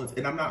influence.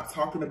 And I'm not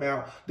talking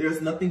about, there's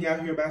nothing out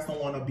here about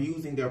someone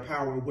abusing their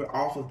power. We're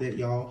off of that,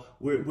 y'all.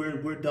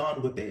 We're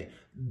done with that.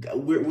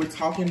 We're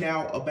talking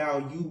now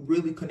about you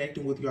really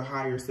connecting with your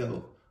higher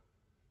self.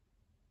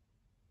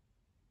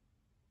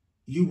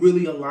 You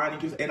really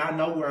aligning yourself. And I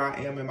know where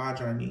I am in my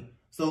journey.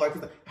 So like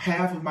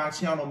half of my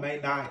channel may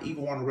not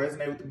even want to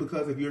resonate with it,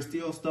 because if you're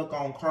still stuck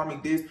on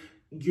karmic this,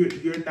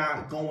 you're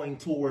not going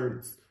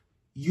towards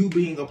you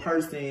being a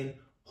person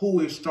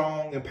who is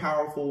strong and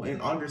powerful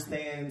and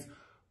understands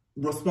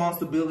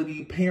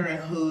responsibility,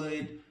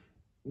 parenthood,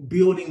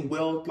 building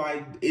wealth.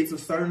 Like, it's a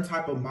certain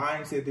type of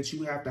mindset that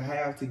you have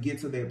to get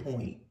to that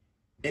point.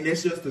 And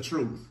it's just the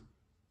truth.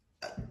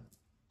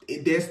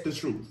 That's the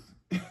truth.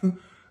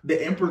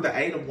 The Emperor, the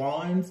 8 of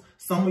Wands,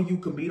 some of you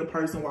could meet a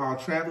person while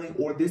traveling,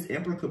 or this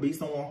Emperor could be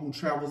someone who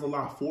travels a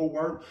lot for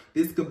work.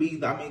 This could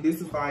be, I mean, this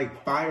is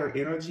like fire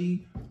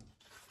energy.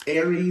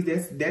 Aries,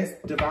 that's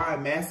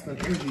divine masculine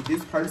energy.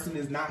 This person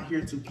is not here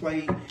to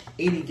play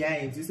any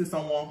games. This is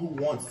someone who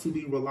wants to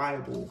be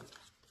reliable.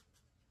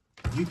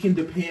 You can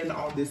depend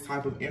on this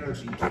type of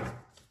energy.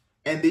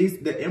 And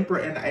the Emperor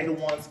and the 8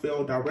 of Wands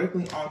fell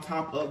directly on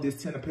top of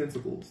this 10 of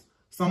Pentacles.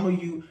 Some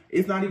of you,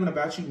 it's not even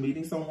about you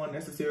meeting someone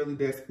necessarily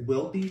that's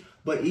wealthy,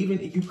 but even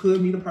if you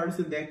could meet a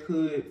person that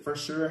could for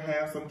sure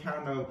have some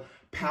kind of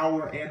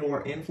power and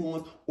or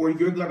influence, or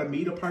you're going to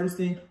meet a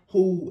person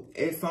who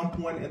at some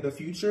point in the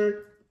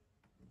future,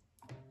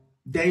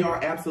 they are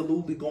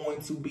absolutely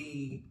going to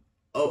be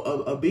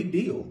a big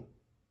deal.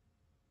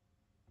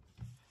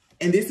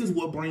 And this is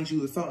what brings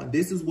you the sun.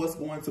 This is what's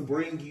going to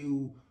bring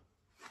you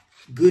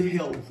good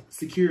health,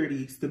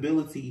 security,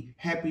 stability,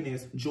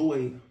 happiness,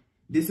 joy.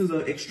 This is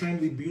an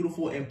extremely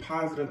beautiful and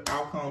positive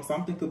outcome.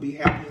 Something could be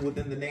happening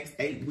within the next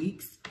 8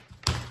 weeks,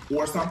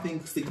 or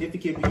something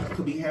significant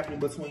could be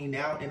happening between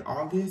now and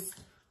August.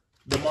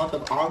 The month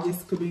of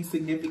August could be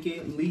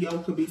significant. Leo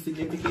could be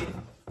significant.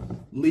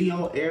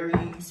 Leo,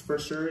 Aries, for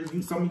sure.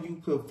 Some of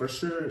you could for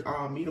sure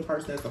meet a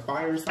person that's a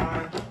fire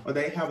sign, or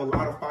they have a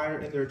lot of fire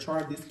in their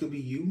chart. This could be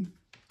you.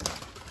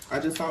 I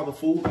just saw the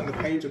Fool and the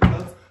Page of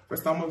Cups. For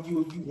some of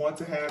you, if you want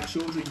to have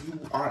children, you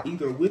are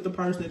either with the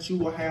person that you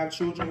will have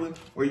children with,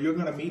 or you're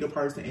going to meet a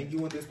person and you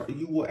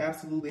will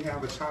absolutely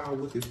have a child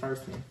with this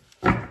person.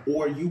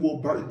 Or you will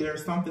birth,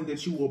 there's something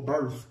that you will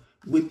birth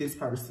with this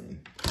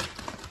person.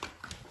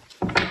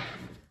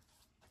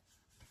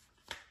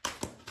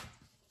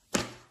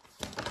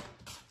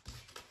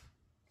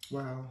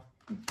 Wow.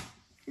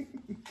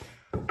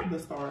 The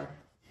star.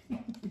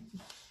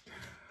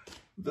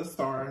 The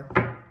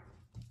star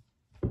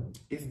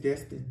is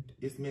destined.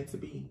 It's meant to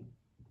be.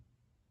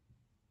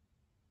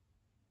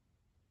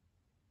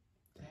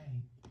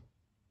 Dang.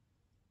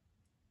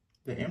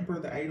 The Emperor,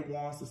 the 8 of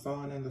Wands, the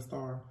Sun, and the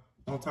Star.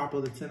 On top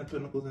of the 10 of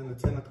Pentacles and the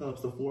 10 of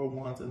Cups, the 4 of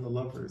Wands, and the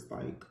Lovers.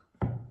 Like,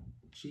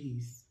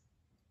 jeez.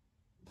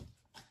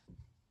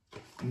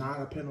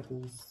 9 of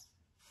Pentacles.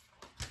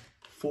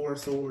 4 of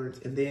Swords.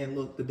 And then,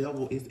 look, the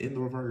Devil is in the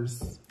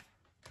reverse.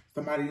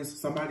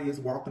 Somebody is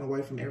walking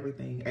away from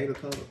everything. 8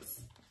 of Cups.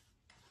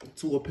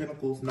 2 of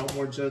Pentacles, no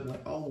more juggling.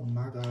 Oh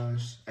my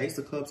gosh. Ace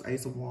of Cups,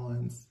 Ace of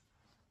Wands.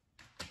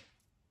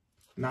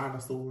 9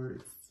 of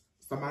Swords.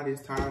 Somebody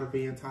is tired of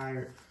being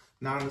tired.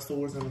 9 of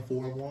Swords and the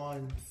 4 of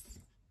Wands.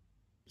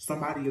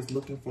 Somebody is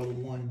looking for the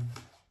one.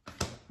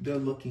 They're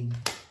looking.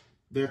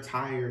 They're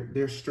tired.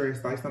 They're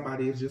stressed. Like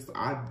somebody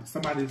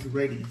is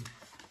ready.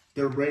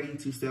 They're ready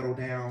to settle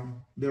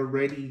down. They're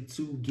ready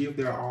to give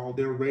their all.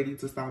 They're ready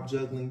to stop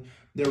juggling.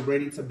 They're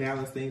ready to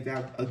balance things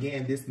out.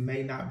 Again, this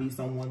may not be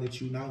someone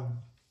that you know.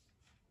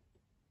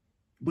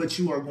 But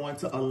you are going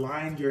to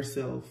align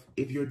yourself.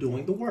 If you're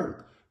doing the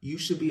work, you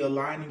should be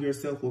aligning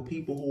yourself with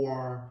people who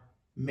are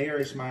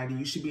marriage-minded.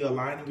 You should be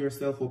aligning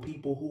yourself with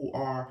people who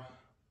are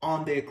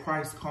on that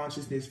Christ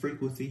consciousness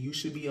frequency. You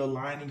should be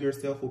aligning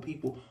yourself with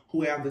people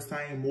who have the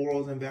same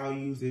morals and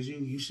values as you.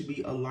 You should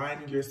be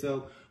aligning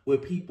yourself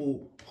with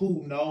people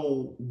who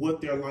know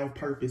what their life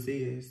purpose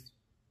is.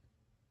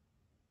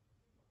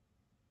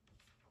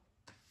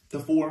 The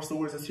 4 of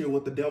Swords is here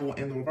with the Devil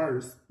in the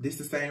reverse. This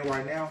is saying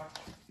right now,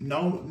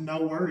 no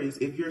worries.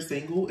 If you're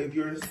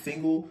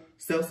single,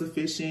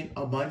 self-sufficient,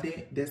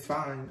 abundant, that's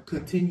fine.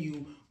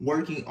 Continue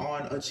working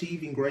on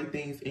achieving great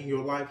things in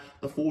your life.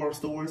 The 4 of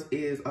Swords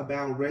is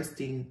about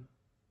resting.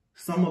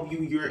 Some of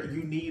you,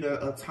 you need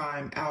a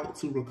time out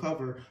to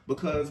recover,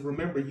 because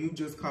remember, you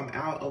just come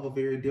out of a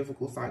very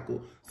difficult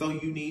cycle. So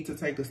you need to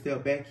take a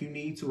step back. You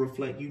need to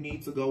reflect. You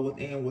need to go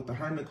within with the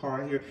Hermit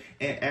card here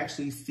and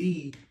actually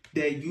see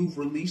that you've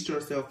released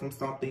yourself from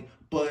something,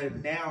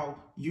 but now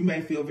you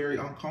may feel very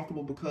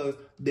uncomfortable because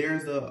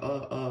there's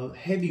a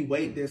heavy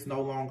weight that's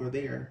no longer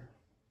there.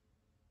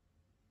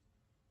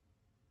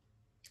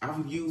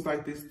 I've used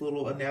like this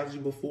little analogy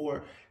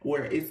before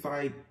where it's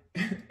like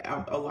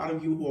a lot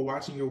of you who are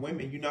watching, your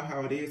women, you know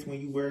how it is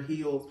when you wear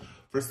heels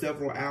for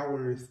several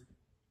hours,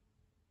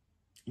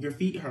 your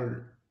feet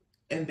hurt.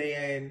 And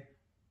then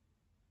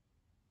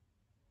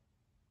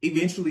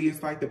eventually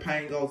it's like the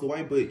pain goes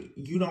away, but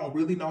you don't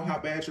really know how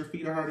bad your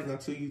feet are hurting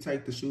until you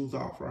take the shoes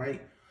off,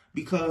 right?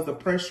 Because the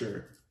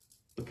pressure,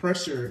 the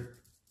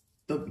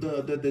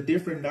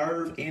different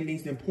nerve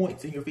endings and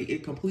points in your feet,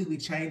 it completely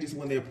changes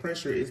when their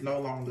pressure is no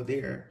longer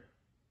there.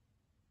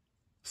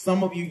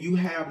 Some of you, you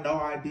have no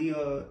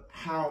idea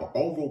how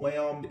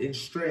overwhelmed and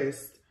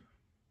stressed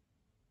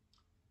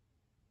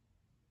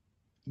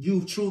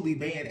you've truly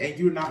been, and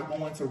you're not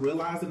going to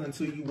realize it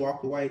until you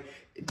walk away.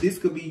 This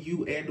could be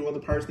you and or the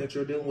person that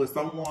you're dealing with.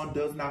 Someone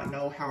does not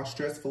know how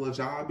stressful a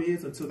job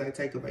is until they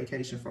take a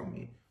vacation from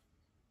it.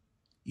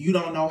 You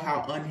don't know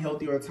how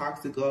unhealthy or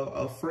toxic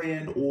a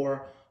friend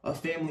or a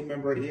family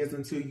member is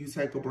until you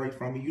take a break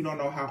from it. You don't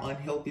know how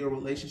unhealthy a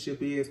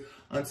relationship is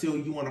until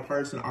you and a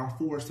person are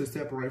forced to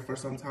separate for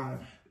some time.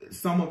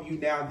 Some of you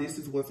now, this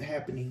is what's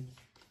happening.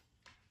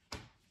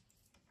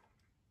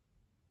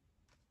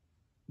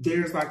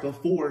 There's like a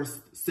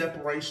forced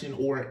separation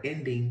or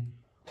ending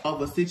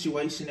of a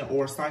situation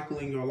or cycle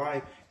in your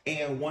life.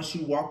 And once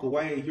you walk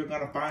away, you're going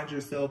to find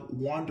yourself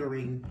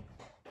wandering,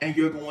 and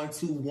you're going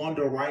to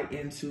wander right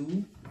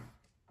into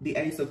the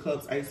Ace of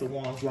Cups, Ace of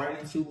Wands, right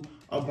into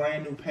a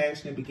brand new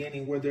passionate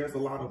beginning where there's a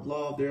lot of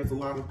love, there's a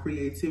lot of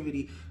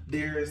creativity,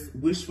 there's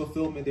wish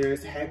fulfillment,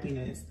 there's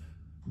happiness,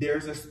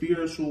 there's a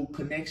spiritual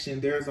connection,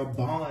 there's a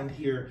bond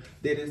here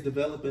that is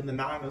developing, the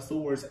Nine of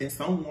Swords. And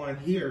someone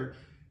here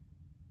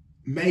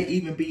may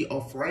even be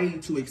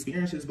afraid to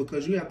experience this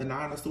because you have the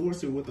Nine of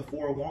Swords here with the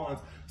Four of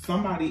Wands.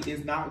 Somebody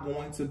is not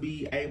going to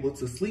be able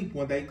to sleep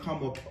when they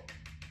come up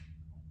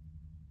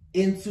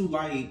into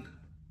like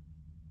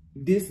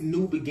this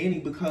new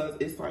beginning, because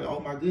it's like, oh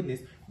my goodness,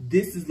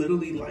 this is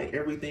literally like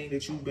everything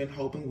that you've been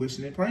hoping,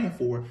 wishing, and praying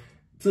for,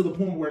 to the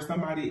point where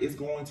somebody is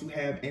going to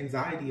have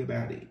anxiety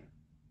about it.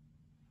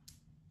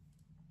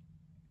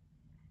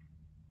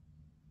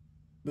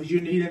 But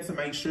you're needing to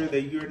make sure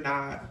that you're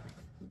not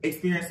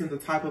experiencing the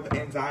type of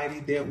anxiety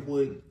that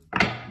would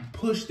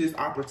push this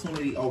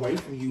opportunity away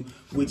from you,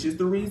 which is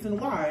the reason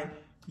why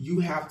you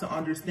have to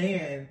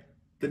understand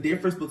the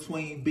difference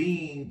between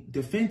being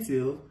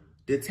defensive,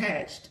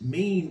 detached,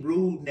 mean,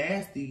 rude,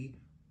 nasty,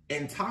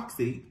 and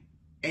toxic,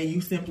 and you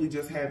simply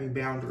just having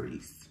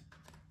boundaries.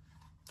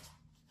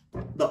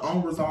 The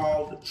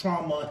unresolved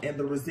trauma and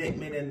the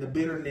resentment and the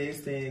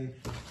bitterness and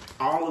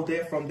all of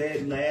that from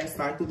that last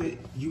cycle, that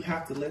you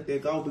have to let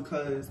that go,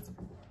 because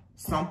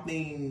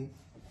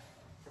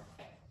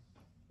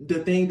the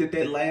thing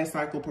that last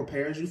cycle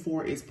prepares you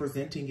for is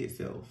presenting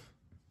itself.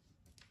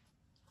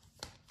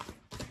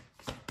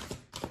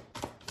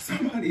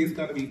 Somebody is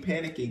going to be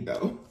panicking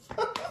though.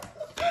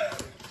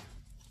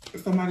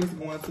 Somebody's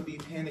going to be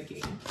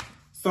panicking.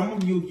 Some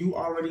of you, you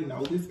already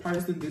know this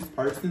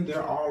person,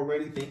 they're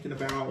already thinking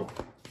about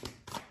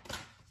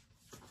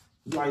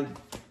like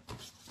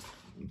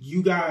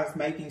you guys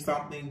making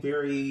something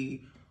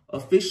very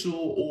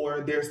official,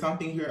 or there's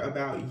something here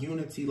about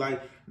unity.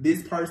 Like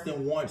this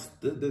person wants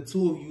the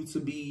two of you to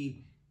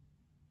be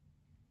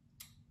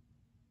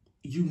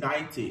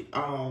united.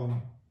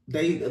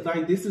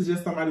 This is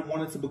just somebody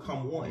wanting to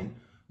become one.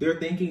 They're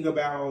thinking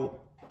about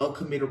a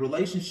committed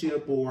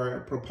relationship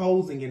or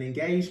proposing an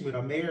engagement,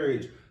 a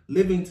marriage,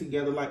 living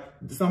together. Like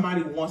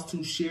somebody wants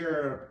to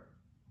share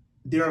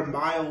their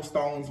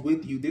milestones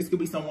with you. This could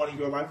be someone in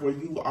your life where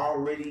you've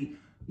already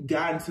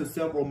gotten to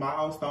several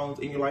milestones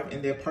in your life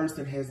and that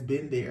person has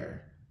been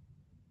there.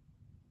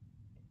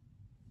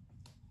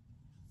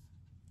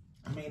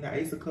 I mean, the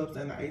Ace of Cups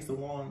and the Ace of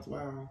Wands,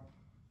 wow.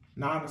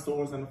 Nine of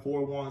Swords and the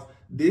Four of Wands.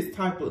 This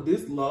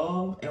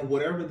love and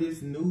whatever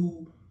this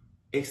new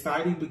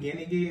exciting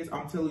beginning is,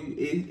 I'm telling you,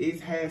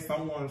 it has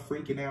someone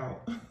freaking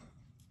out.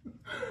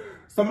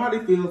 Somebody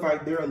feels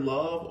like their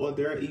love or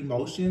their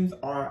emotions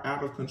are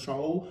out of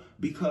control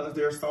because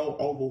they're so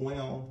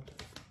overwhelmed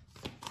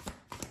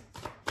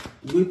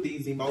with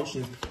these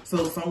emotions.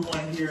 So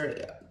someone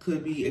here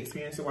could be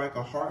experiencing like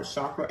a heart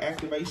chakra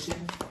activation.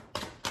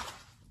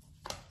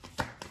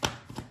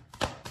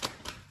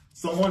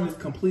 Someone is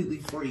completely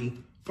free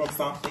from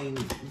something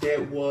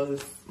that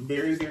was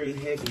very, very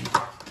heavy.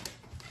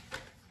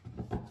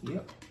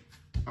 Yep,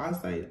 I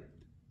say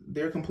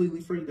they're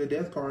completely free. The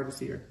Death card is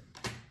here.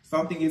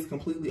 Something is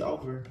completely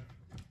over.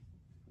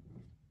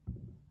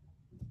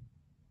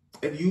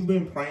 If you've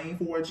been praying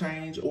for a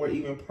change, or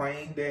even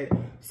praying that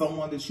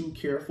someone that you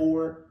care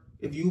for,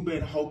 if you've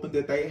been hoping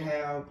that they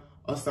have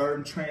a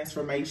certain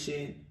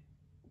transformation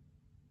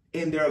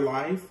in their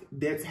life,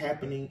 that's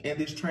happening. And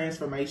this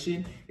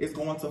transformation is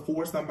going to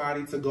force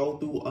somebody to go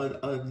through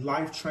a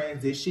life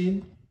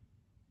transition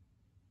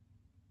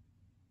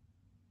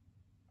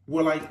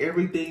where like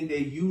everything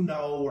that you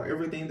know or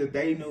everything that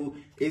they knew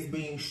is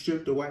being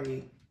stripped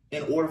away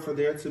in order for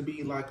there to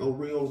be like a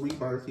real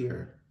rebirth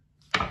here.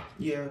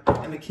 Yeah,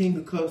 and the King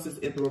of Cups is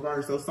in the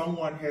reverse. So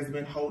someone has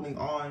been holding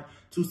on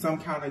to some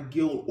kind of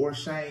guilt or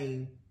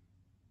shame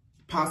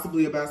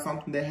possibly about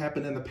something that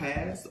happened in the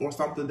past, or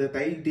something that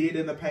they did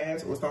in the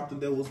past, or something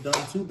that was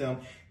done to them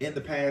in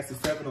the past. The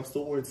Seven of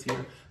Swords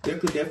here. There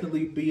could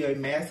definitely be a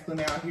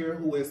masculine out here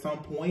who at some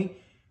point,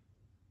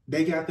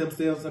 they got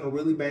themselves in a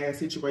really bad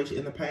situation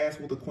in the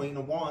past with the Queen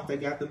of Wands. They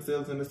got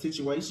themselves in a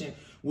situation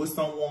with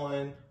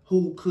someone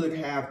who could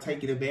have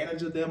taken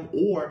advantage of them,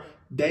 or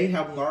they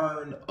have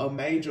learned a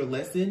major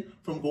lesson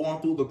from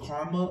going through the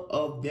karma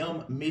of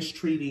them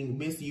mistreating,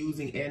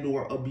 misusing, and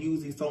or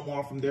abusing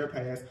someone from their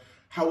past.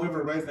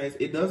 However it resonates,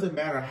 it doesn't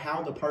matter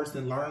how the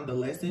person learned the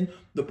lesson.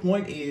 The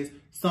point is,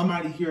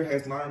 somebody here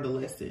has learned a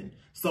lesson.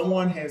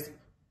 Someone has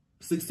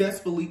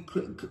successfully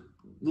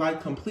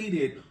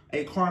completed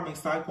a karmic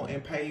cycle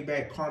and paid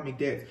back karmic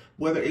debts,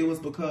 whether it was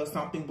because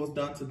something was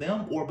done to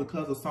them or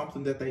because of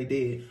something that they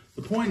did.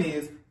 The point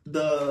is,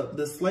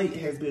 the slate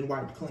has been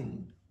wiped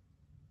clean.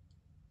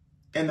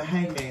 And the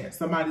Hangman,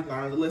 somebody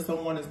learned, unless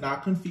someone is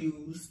not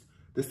confused.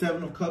 The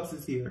Seven of Cups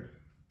is here.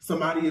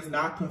 Somebody is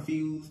not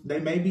confused. They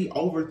may be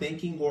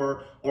overthinking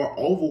or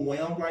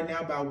overwhelmed right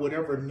now by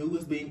whatever new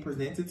is being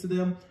presented to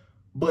them,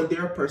 but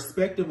their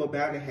perspective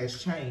about it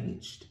has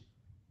changed.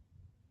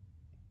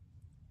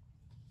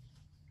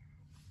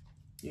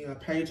 Yeah,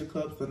 Page of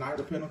Cups, the Knight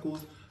of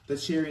Pentacles, the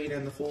Chariot,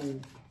 and the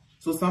Fool.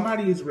 So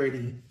somebody is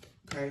ready,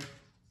 okay?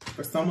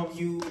 For some of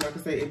you, like I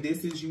said, if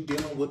this is you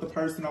dealing with a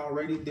person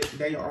already,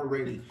 they are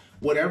ready.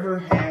 Whatever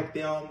had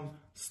them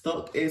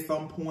stuck at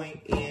some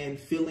point in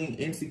feeling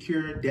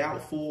insecure,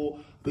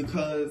 doubtful,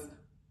 because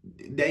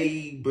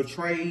they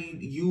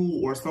betrayed you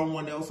or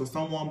someone else, or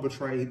someone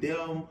betrayed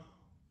them.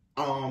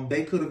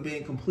 They could have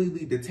been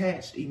completely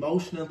detached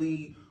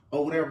emotionally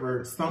or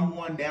whatever.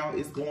 Someone now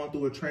is going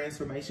through a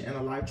transformation and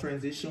a life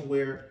transition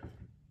where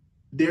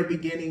they're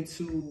beginning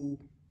to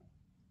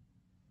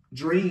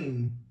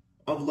dream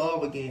of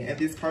love again. And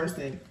this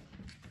person,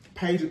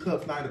 Page of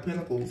Cups, Knight of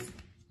Pentacles,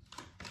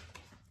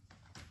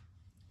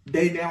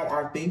 they now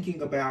are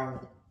thinking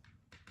about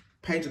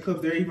Page of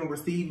Cups. They're even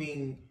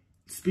receiving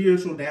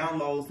spiritual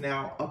downloads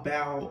now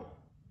about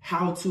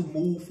how to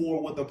move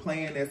forward with a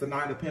plan as the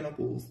Knight of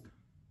Pentacles.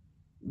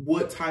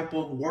 What type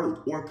of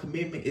work or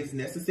commitment is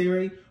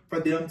necessary for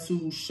them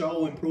to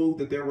show and prove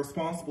that they're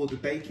responsible,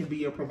 that they can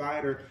be a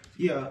provider.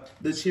 Yeah,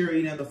 the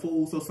Chariot and the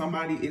Fool. So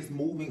somebody is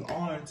moving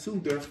on to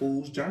their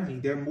Fool's journey.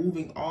 They're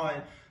moving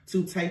on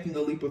to taking a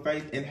leap of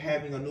faith and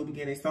having a new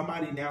beginning.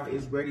 Somebody now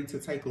is ready to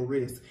take a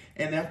risk.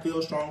 And that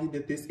feels strongly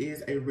that this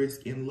is a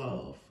risk in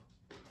love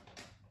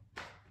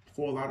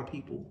for a lot of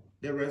people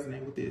that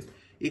resonate with this.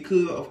 It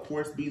could, of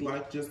course, be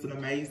like just an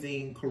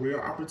amazing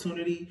career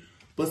opportunity.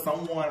 But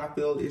someone, I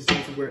feel, is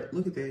just where,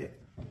 look at that,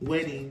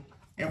 wedding.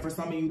 And for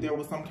some of you, there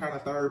was some kind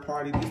of third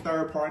party. This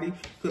third party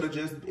could have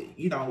just,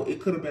 you know,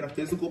 it could have been a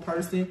physical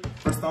person.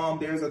 For some,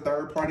 there's a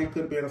third party. It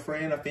could have been a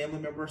friend, a family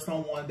member,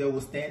 someone that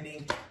was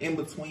standing in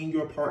between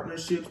your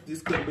partnerships.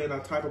 This could have been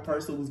a type of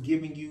person who was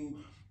giving you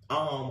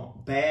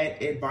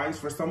bad advice.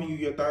 For some of you,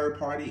 your third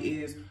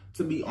party is,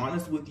 to be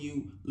honest with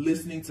you,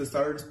 listening to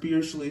certain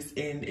spiritualists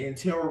and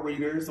tarot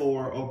readers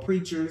or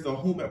preachers or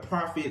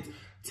prophets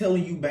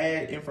telling you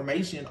bad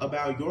information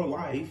about your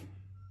life,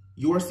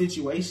 your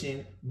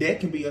situation. That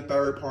can be a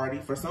third party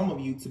for some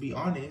of you, to be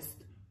honest.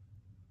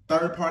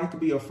 Third party could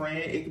be a friend.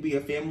 It could be a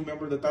family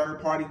member. The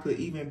third party could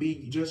even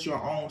be just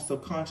your own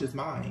subconscious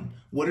mind.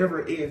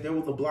 Whatever it is, there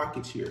was a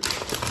blockage here.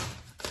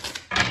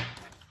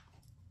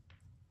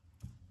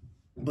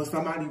 But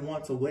somebody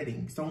wants a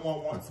wedding.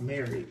 Someone wants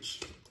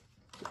marriage.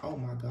 Oh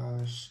my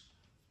gosh.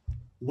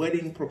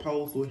 Wedding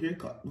proposal. Here,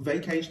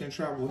 vacation and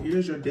travel.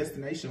 Here's your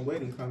destination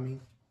wedding coming.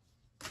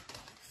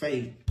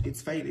 Fate.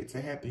 It's fated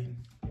to happen.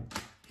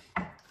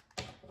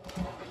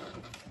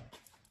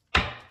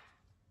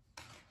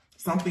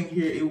 Something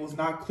here, it was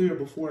not clear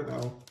before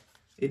though.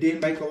 It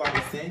didn't make a lot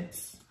of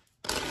sense.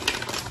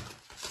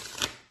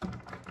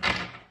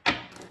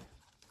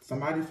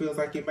 Somebody feels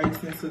like it makes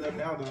sense to them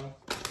now though.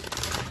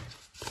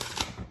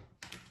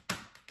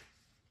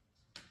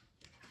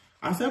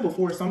 I said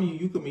before, some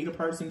of you could meet a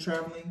person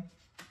traveling.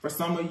 For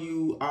some of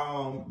you,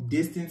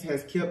 distance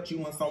has kept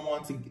you and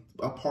someone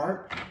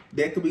apart.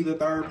 That could be the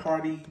third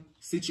party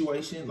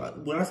situation. Like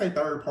when I say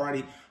third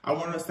party, I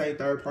want to say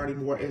third party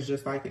more as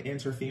just like an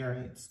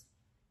interference.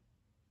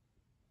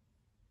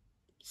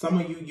 Some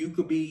of you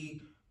could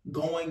be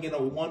going in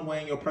a one way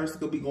and your person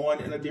could be going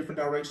in a different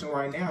direction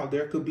right now.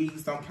 There could be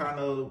some kind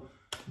of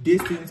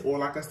distance or,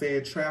 like I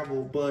said,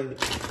 travel. But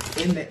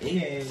in the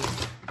end,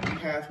 you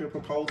have your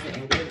proposal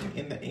and wedding.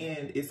 In the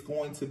end, it's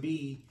going to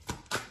be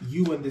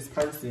you and this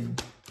person.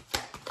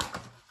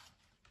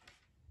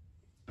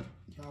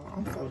 Y'all,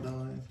 I'm so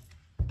done.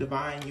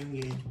 Divine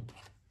union,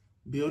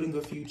 building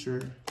a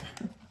future,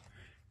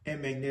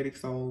 and magnetic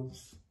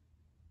souls.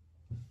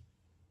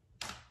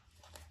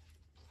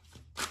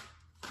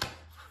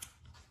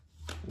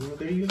 Well,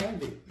 there you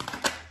have it.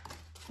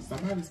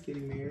 Somebody's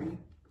getting married.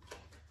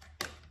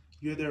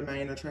 You're their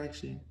main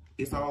attraction.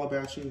 It's all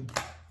about you.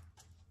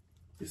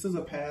 This is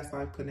a past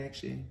life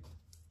connection.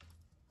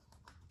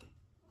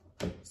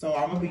 So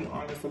I'm going to be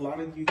honest. A lot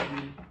of you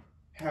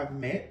have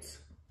met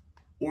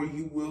or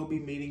you will be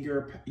meeting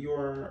your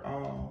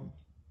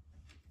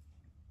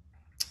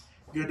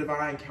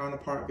divine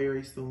counterpart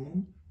very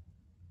soon.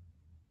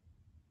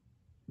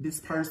 This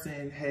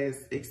person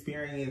has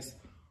experienced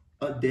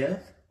a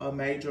death, a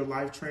major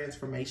life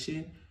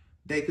transformation.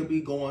 They could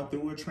be going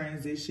through a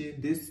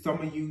transition.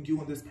 Some of you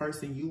and this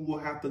person, you will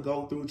have to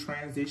go through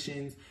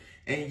transitions,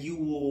 and you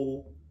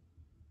will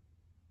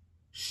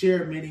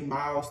share many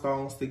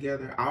milestones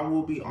together. I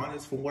will be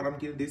honest, from what I'm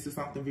getting, this is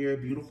something very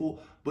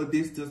beautiful, but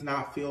this does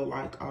not feel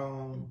like,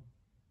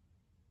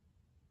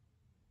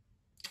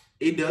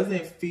 it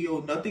doesn't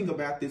feel, nothing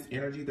about this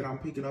energy that I'm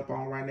picking up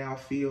on right now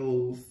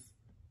feels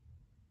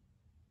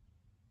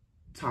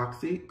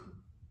toxic,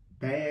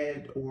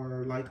 bad,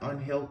 or like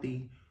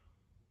unhealthy.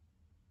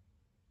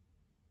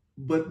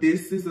 But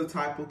this is a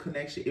type of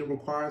connection. It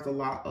requires a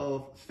lot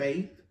of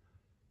faith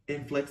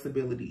and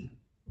flexibility.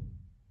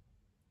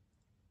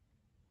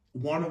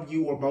 One of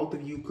you or both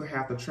of you could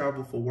have to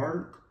travel for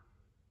work.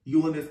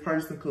 You and this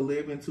person could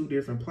live in two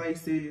different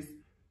places.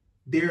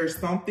 There's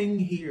something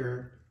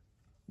here.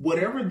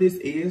 Whatever this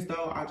is,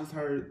 though, I just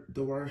heard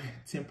the word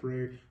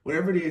temporary.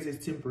 Whatever it is,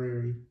 it's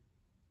temporary.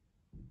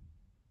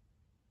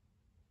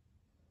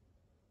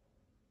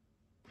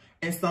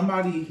 And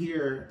somebody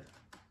here,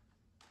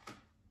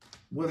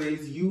 whether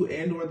it's you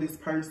and or this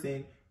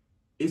person,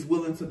 is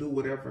willing to do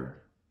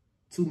whatever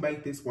to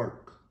make this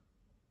work.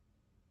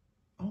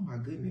 Oh my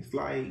goodness.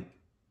 Like,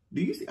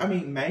 do you see? I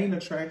mean, main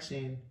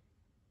attraction,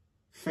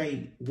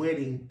 fate,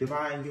 wedding,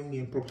 divine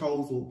union,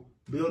 proposal,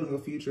 building a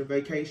future,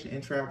 vacation,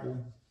 and travel.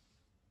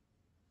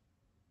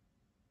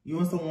 You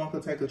and someone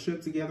could take a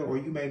trip together, or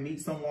you may meet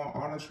someone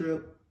on a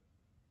trip.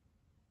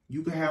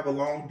 You could have a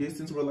long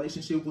distance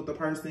relationship with the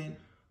person,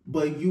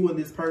 but you and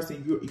this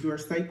person, your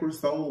sacred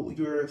soul,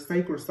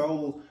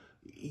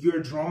 you're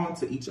drawn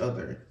to each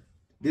other.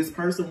 This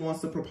person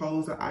wants to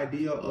propose an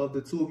idea of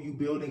the two of you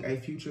building a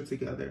future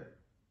together.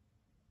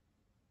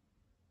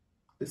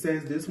 It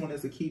says this one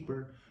is a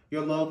keeper.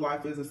 Your love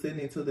life is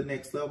ascending to the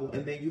next level.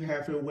 And then you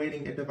have your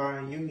wedding and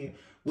divine union.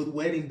 With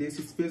wedding, this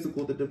is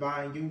physical. The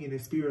divine union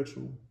is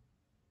spiritual.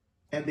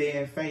 And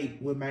then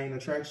fate with main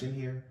attraction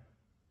here.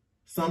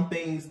 Some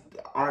things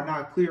are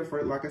not clear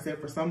for, like I said,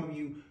 for some of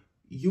you,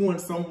 you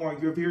and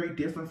someone, you're very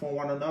different from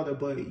one another,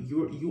 but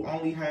you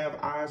only have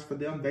eyes for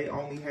them. They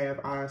only have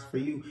eyes for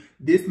you.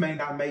 This may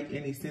not make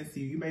any sense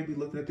to you. You may be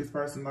looking at this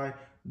person like,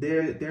 they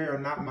are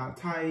not my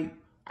type.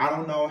 I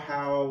don't know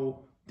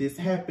how this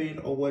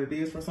happened or what it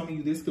is. For some of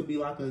you, this could be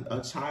like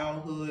a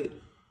childhood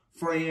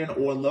friend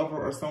or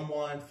lover or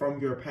someone from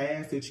your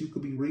past that you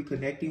could be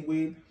reconnecting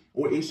with,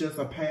 or it's just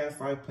a past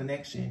life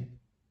connection.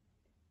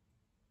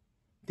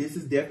 This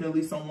is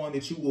definitely someone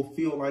that you will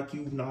feel like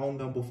you've known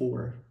them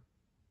before.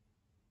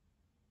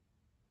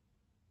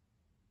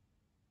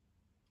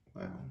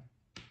 Wow.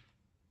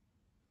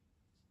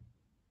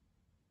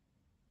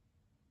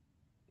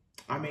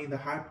 I mean, the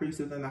High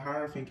Priestess and the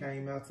Hierophant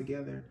came out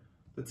together.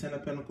 The Ten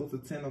of Pentacles, the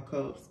Ten of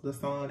Cups, the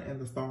Sun, and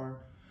the Star.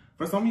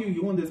 For some of you,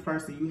 you and this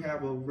person, you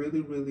have a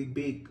really, really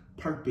big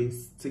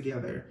purpose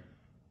together.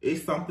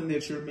 It's something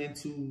that you're meant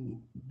to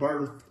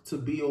birth, to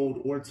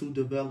build, or to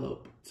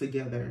develop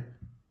together.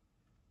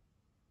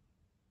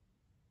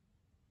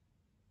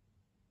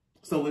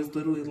 So it's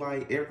literally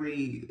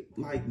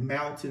like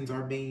mountains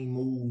are being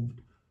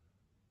moved.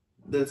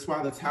 That's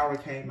why the Tower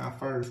came out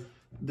first.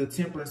 The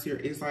Temperance here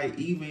is like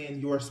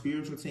even your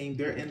spiritual team,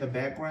 they're in the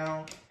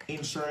background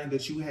ensuring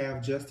that you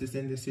have justice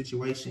in this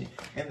situation.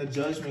 And the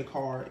Judgment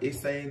card is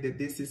saying that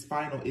this is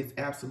final. It's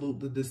absolute.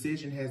 The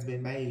decision has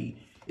been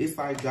made. It's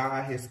like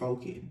God has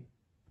spoken.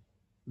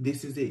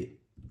 This is it.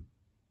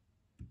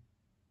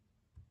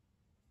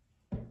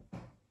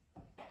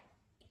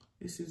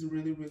 This is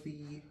really,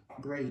 really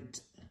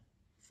great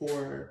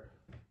for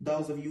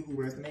those of you who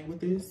resonate with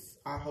this.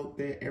 I hope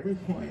that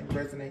everyone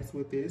resonates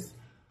with this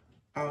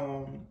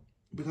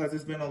because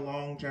it's been a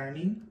long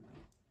journey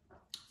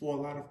for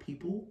a lot of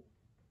people.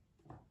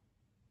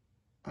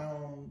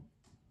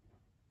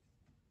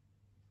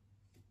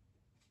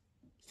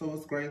 So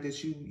it's great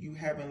that you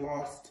haven't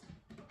lost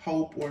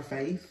hope or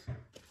faith.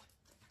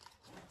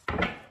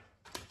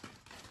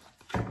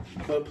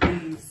 But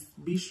please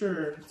be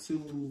sure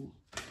to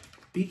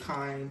be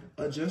kind,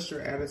 adjust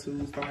your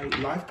attitudes. Like,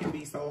 life can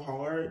be so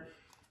hard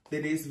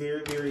that it's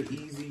very, very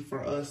easy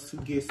for us to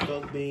get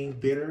stuck being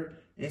bitter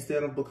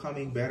instead of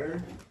becoming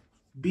better.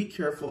 Be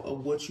careful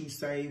of what you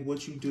say,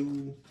 what you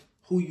do,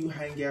 who you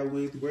hang out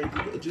with, where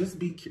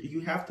you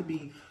have to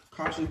be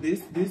cautious.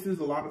 This is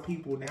a lot of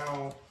people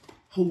now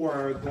who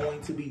are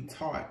going to be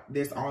taught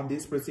that's on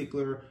this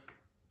particular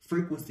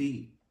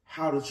frequency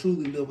how to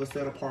truly live a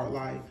set apart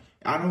life.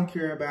 I don't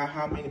care about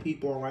how many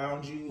people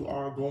around you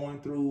are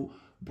going through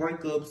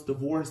breakups,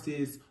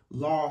 divorces,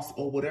 loss,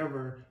 or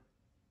whatever.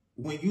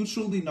 When you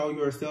truly know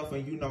yourself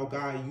and you know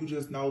God, you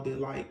just know that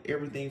like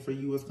everything for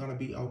you is going to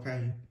be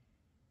okay.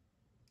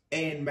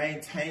 And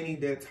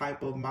maintaining that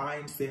type of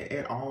mindset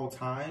at all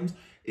times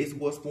is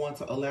what's going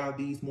to allow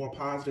these more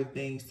positive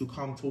things to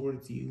come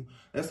towards you.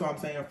 That's what I'm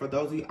saying. For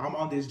those of you, I'm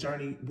on this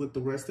journey with the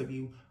rest of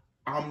you.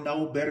 I'm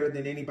no better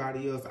than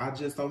anybody else. I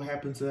just so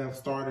happen to have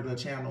started a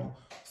channel.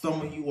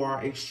 Some of you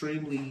are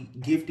extremely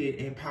gifted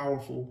and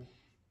powerful.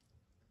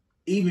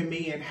 Even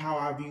me and how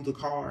I view the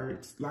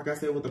cards. Like I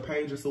said with the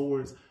Page of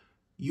Swords,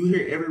 you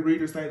hear every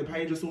reader say the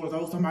Page of Swords,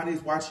 oh, somebody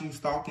is watching you,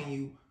 stalking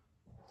you.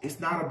 It's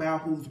not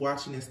about who's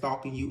watching and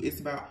stalking you. It's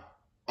about,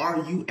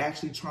 are you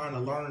actually trying to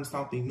learn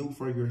something new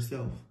for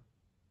yourself?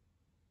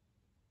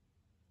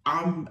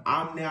 I'm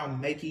now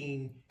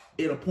making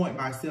it a point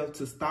myself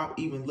to stop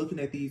even looking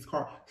at these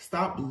cards.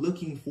 Stop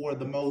looking for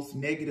the most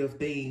negative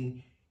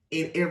thing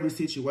in every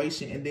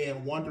situation and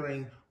then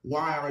wondering,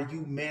 why are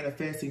you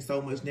manifesting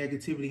so much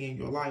negativity in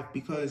your life?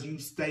 Because you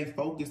stay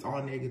focused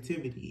on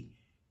negativity.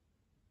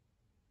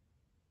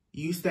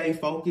 You stay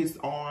focused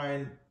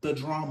on the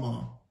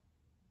drama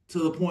to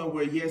the point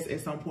where, yes,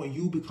 at some point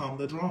you become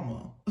the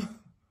drama.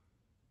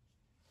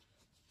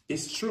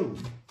 It's true.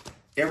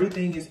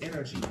 Everything is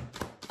energy.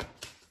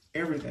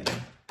 Everything.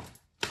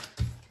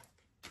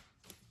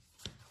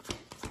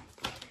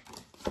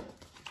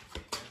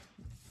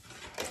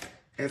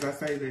 As I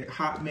say, that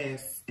hot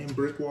mess and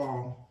brick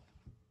wall.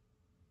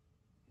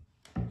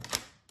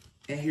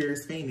 And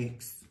here's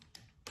Phoenix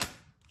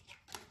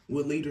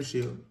with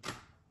leadership.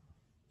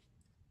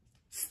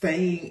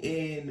 Staying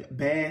in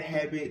bad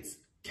habits,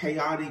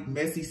 chaotic,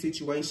 messy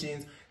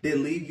situations that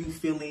leave you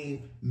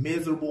feeling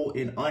miserable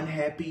and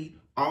unhappy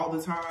all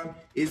the time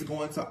is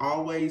going to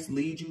always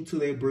lead you to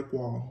that brick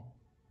wall.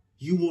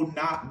 You will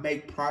not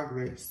make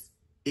progress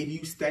if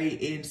you stay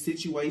in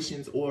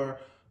situations or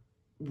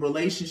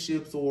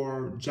relationships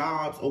or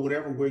jobs or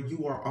whatever where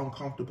you are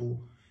uncomfortable.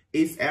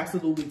 It's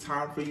absolutely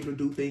time for you to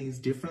do things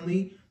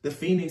differently. The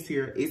Phoenix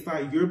here, it's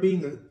like you're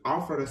being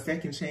offered a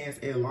second chance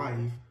at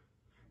life.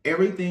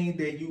 Everything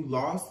that you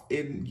lost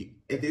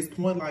at this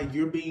point, like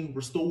you're being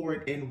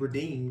restored and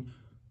redeemed.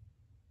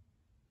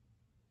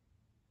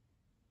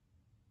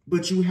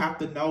 But you have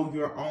to know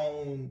your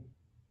own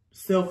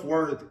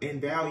self-worth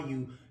and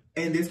value.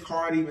 And this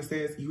card even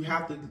says you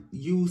have to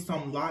use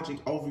some logic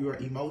over your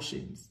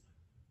emotions.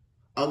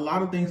 A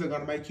lot of things are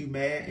going to make you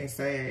mad and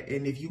sad.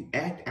 And if you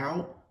act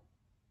out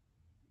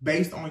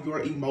based on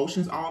your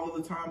emotions all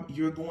of the time,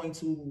 you're going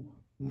to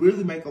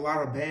really make a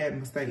lot of bad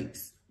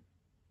mistakes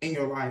in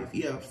your life.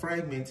 Yeah,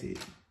 fragmented.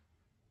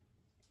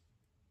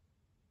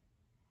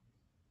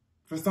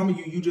 For some of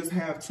you, you just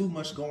have too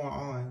much going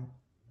on.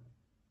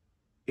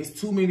 It's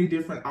too many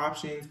different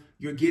options.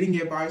 You're getting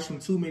advice from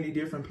too many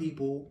different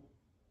people.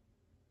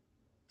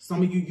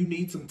 Some of you, you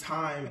need some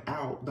time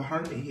out. The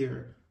Hermit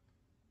here.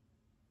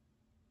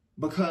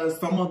 Because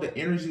some of the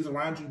energies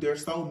around you, they're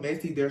so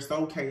messy, they're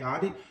so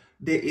chaotic,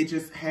 that it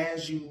just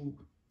has you,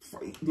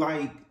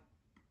 like,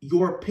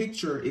 your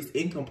picture is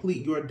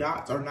incomplete. Your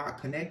dots are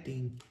not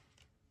connecting.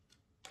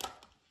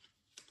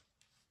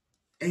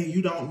 And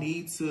you don't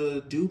need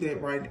to do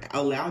that right now.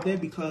 Allow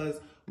that, because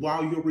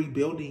while you're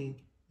rebuilding,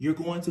 you're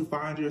going to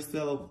find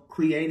yourself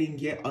creating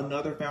yet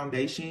another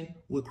foundation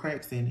with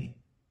cracks in it.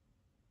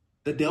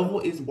 The devil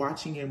is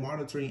watching and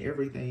monitoring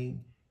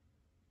everything.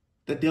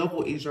 The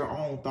devil is your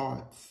own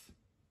thoughts.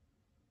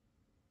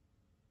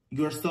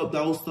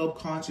 Those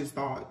subconscious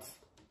thoughts.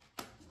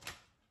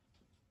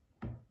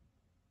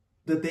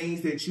 The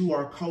things that you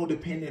are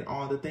codependent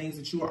on, the things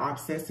that you are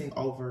obsessing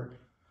over,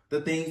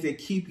 the things that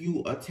keep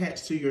you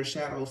attached to your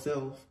shadow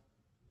self.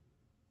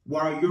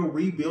 While you're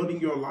rebuilding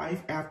your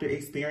life after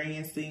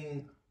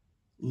experiencing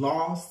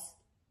loss,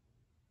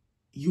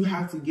 you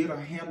have to get a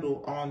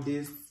handle on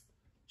this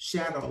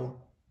shadow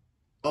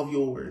of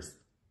yours.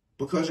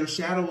 Because your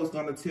shadow is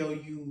going to tell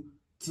you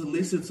to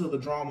listen to the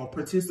drama,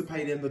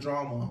 participate in the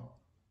drama.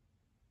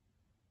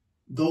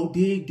 Go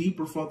dig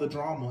deeper for the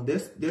drama.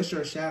 That's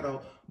your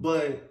shadow.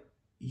 But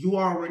you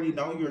already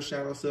know your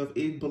shadow self.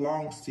 It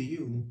belongs to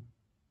you.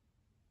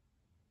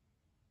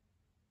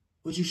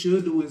 What you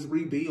should do is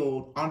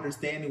rebuild,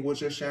 understanding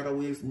what your shadow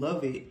is,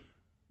 love it,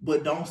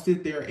 but don't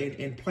sit there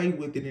and play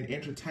with it and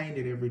entertain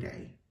it every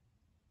day.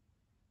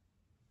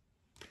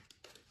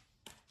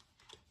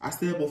 I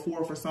said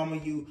before, for some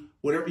of you,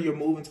 whatever you're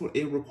moving toward,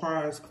 it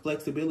requires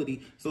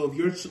flexibility. So if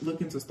you're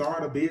looking to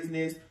start a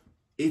business,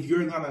 if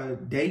you're going to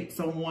date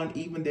someone,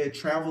 even that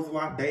travels a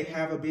lot, they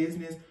have a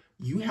business,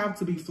 you have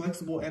to be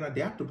flexible and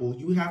adaptable.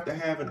 You have to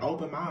have an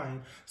open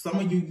mind. Some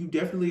of you, you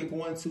definitely are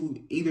going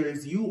to, either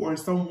it's you or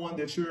someone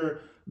that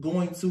you're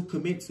going to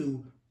commit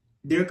to.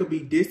 There could be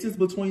distance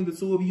between the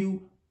two of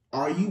you.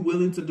 Are you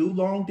willing to do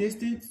long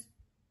distance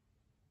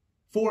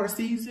for a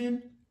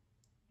season?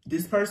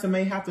 This person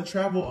may have to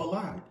travel a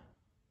lot.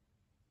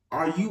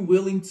 Are you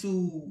willing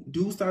to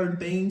do certain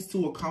things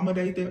to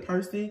accommodate that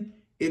person?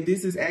 If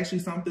this is actually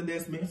something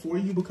that's meant for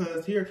you,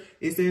 because here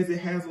it says it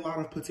has a lot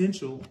of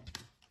potential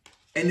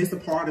and it's a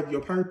part of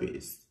your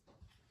purpose.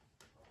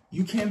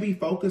 You can't be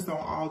focused on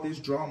all this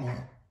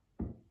drama.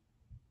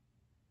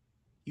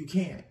 You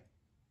can't.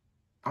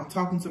 I'm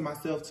talking to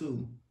myself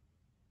too.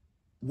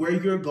 Where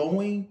you're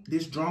going,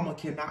 this drama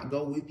cannot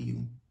go with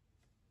you.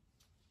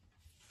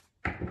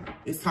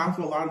 It's time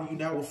for a lot of you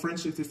now with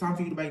friendships. It's time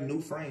for you to make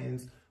new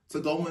friends, to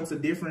go into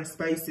different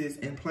spaces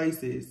and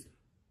places.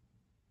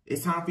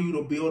 It's time for you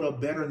to build a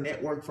better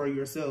network for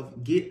yourself.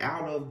 Get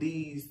out of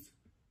these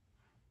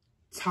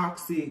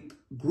toxic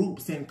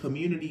groups and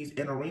communities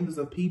and arenas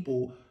of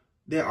people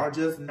that are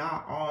just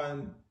not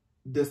on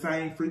the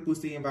same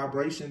frequency and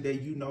vibration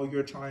that you know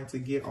you're trying to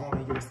get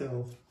on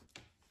yourself.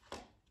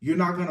 You're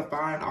not going to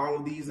find all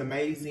of these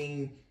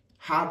amazing,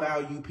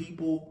 high-value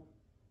people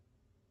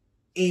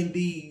in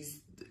these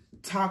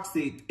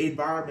toxic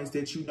environments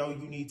that you know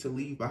you need to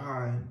leave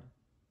behind.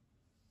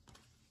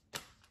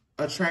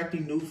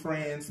 Attracting new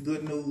friends,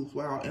 good news,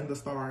 wow, in the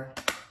star.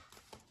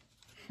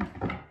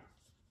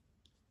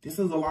 This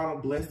is a lot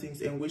of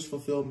blessings and wish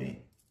fulfillment.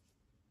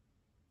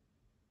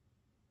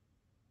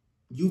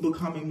 You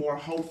becoming more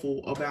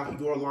hopeful about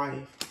your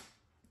life.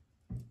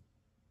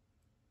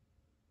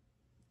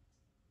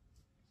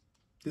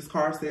 This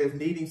card says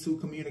needing to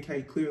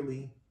communicate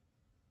clearly.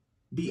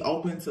 Be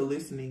open to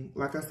listening.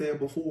 Like I said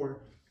before,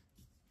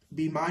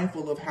 be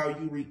mindful of how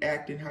you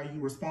react and how you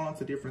respond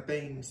to different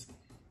things.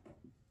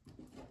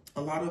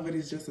 A lot of it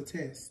is just a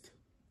test.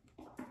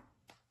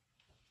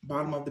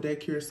 Bottom of the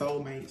deck here,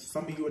 soulmates.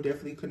 Some of you are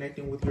definitely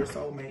connecting with your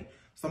soulmate.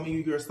 Some of you,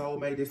 your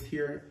soulmate is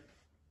here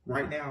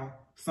right now.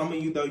 Some of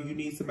you, though, you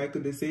need to make a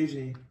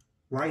decision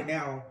right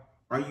now.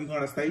 Are you going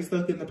to stay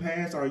stuck in the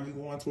past, or are you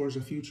going towards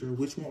the future?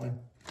 Which one?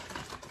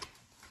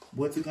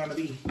 What's it going to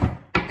be?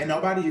 And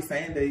nobody is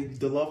saying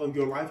that the love of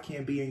your life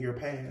can't be in your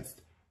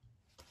past.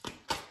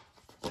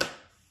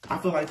 I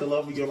feel like the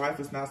love of your life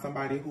is not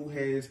somebody who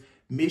has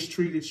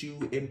mistreated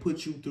you and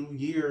put you through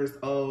years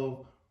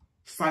of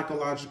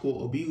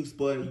psychological abuse,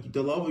 but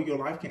the love of your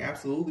life can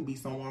absolutely be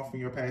someone from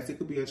your past. It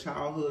could be a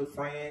childhood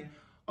friend,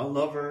 a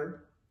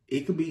lover.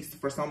 It could be,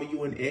 for some of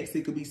you, an ex.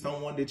 It could be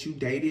someone that you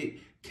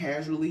dated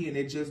casually and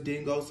it just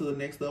didn't go to the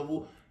next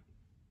level.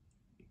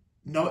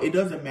 No, it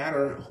doesn't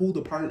matter who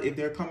the person, if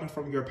they're coming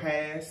from your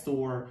past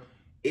or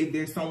if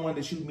there's someone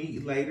that you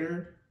meet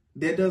later,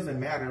 that doesn't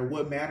matter.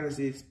 What matters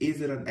is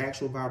it an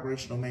actual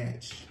vibrational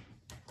match?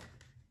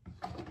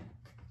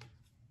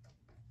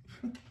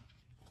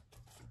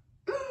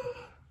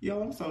 Yo,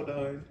 I'm so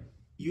done.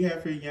 You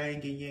have your yang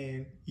and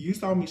yin. You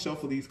saw me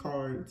shuffle these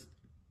cards.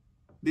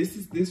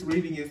 This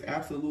reading is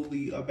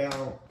absolutely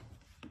about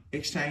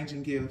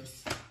exchanging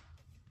gifts.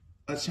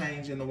 A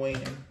change in the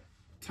wind.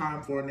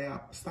 Time for a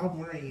nap. Stop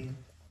worrying.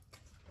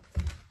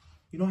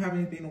 You don't have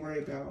anything to worry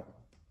about.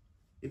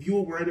 If you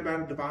were worried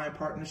about a divine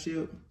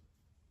partnership,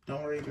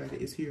 don't worry about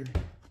it. It's here.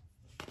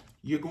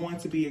 You're going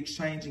to be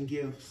exchanging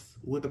gifts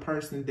with a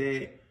person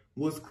that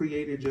was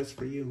created just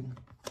for you.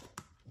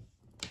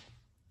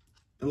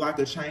 Like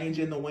a change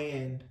in the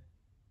wind.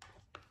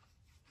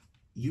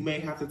 You may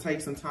have to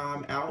take some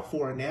time out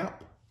for a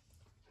nap,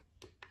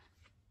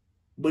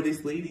 but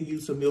it's leading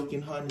you to milk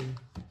and honey.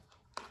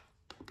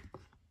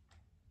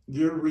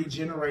 You're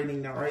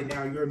regenerating now, right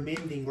now. You're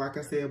mending, like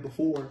I said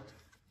before,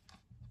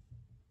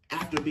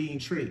 after being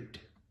tricked,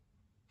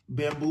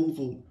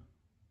 bamboozled,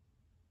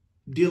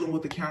 dealing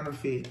with the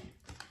counterfeit.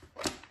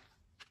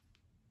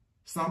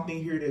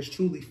 Something here that's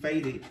truly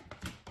faded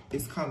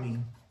is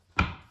coming,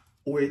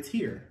 or it's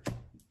here.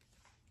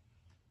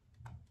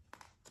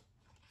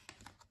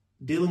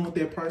 Dealing with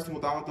that person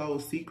with all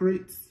those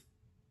secrets,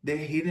 their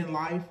hidden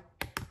life,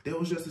 that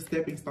was just a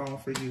stepping stone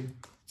for you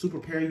to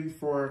prepare you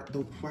for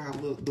the, wow,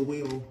 look, the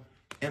wheel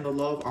and the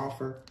love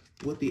offer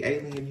with the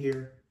alien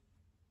here.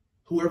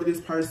 Whoever this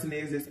person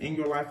is that's in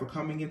your life or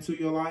coming into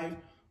your life,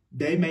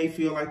 they may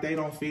feel like they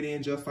don't fit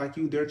in just like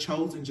you. They're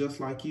chosen just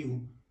like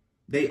you.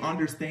 They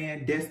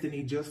understand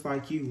destiny just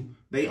like you.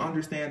 They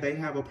understand they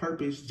have a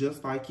purpose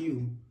just like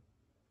you.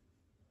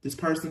 This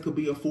person could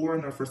be a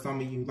foreigner for some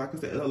of you. Like I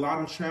said, a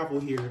lot of travel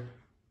here.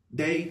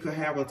 They could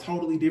have a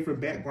totally different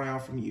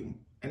background from you,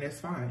 and that's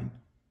fine.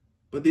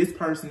 But this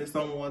person is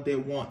someone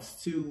that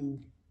wants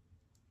to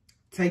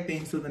take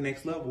things to the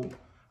next level.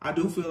 I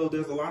do feel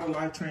there's a lot of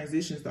life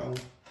transitions, though.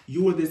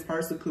 You or this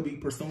person could be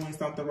pursuing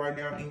something right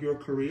now in your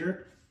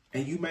career,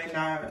 and you may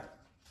not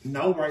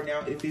know right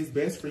now if it's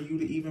best for you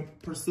to even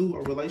pursue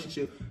a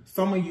relationship.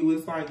 Some of you,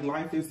 it's like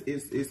life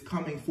is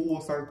coming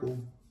full circle.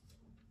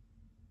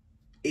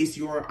 It's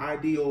your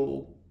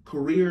ideal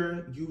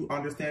career, you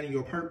understanding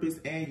your purpose,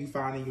 and you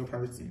finding your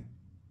person.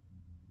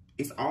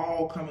 It's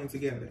all coming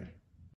together.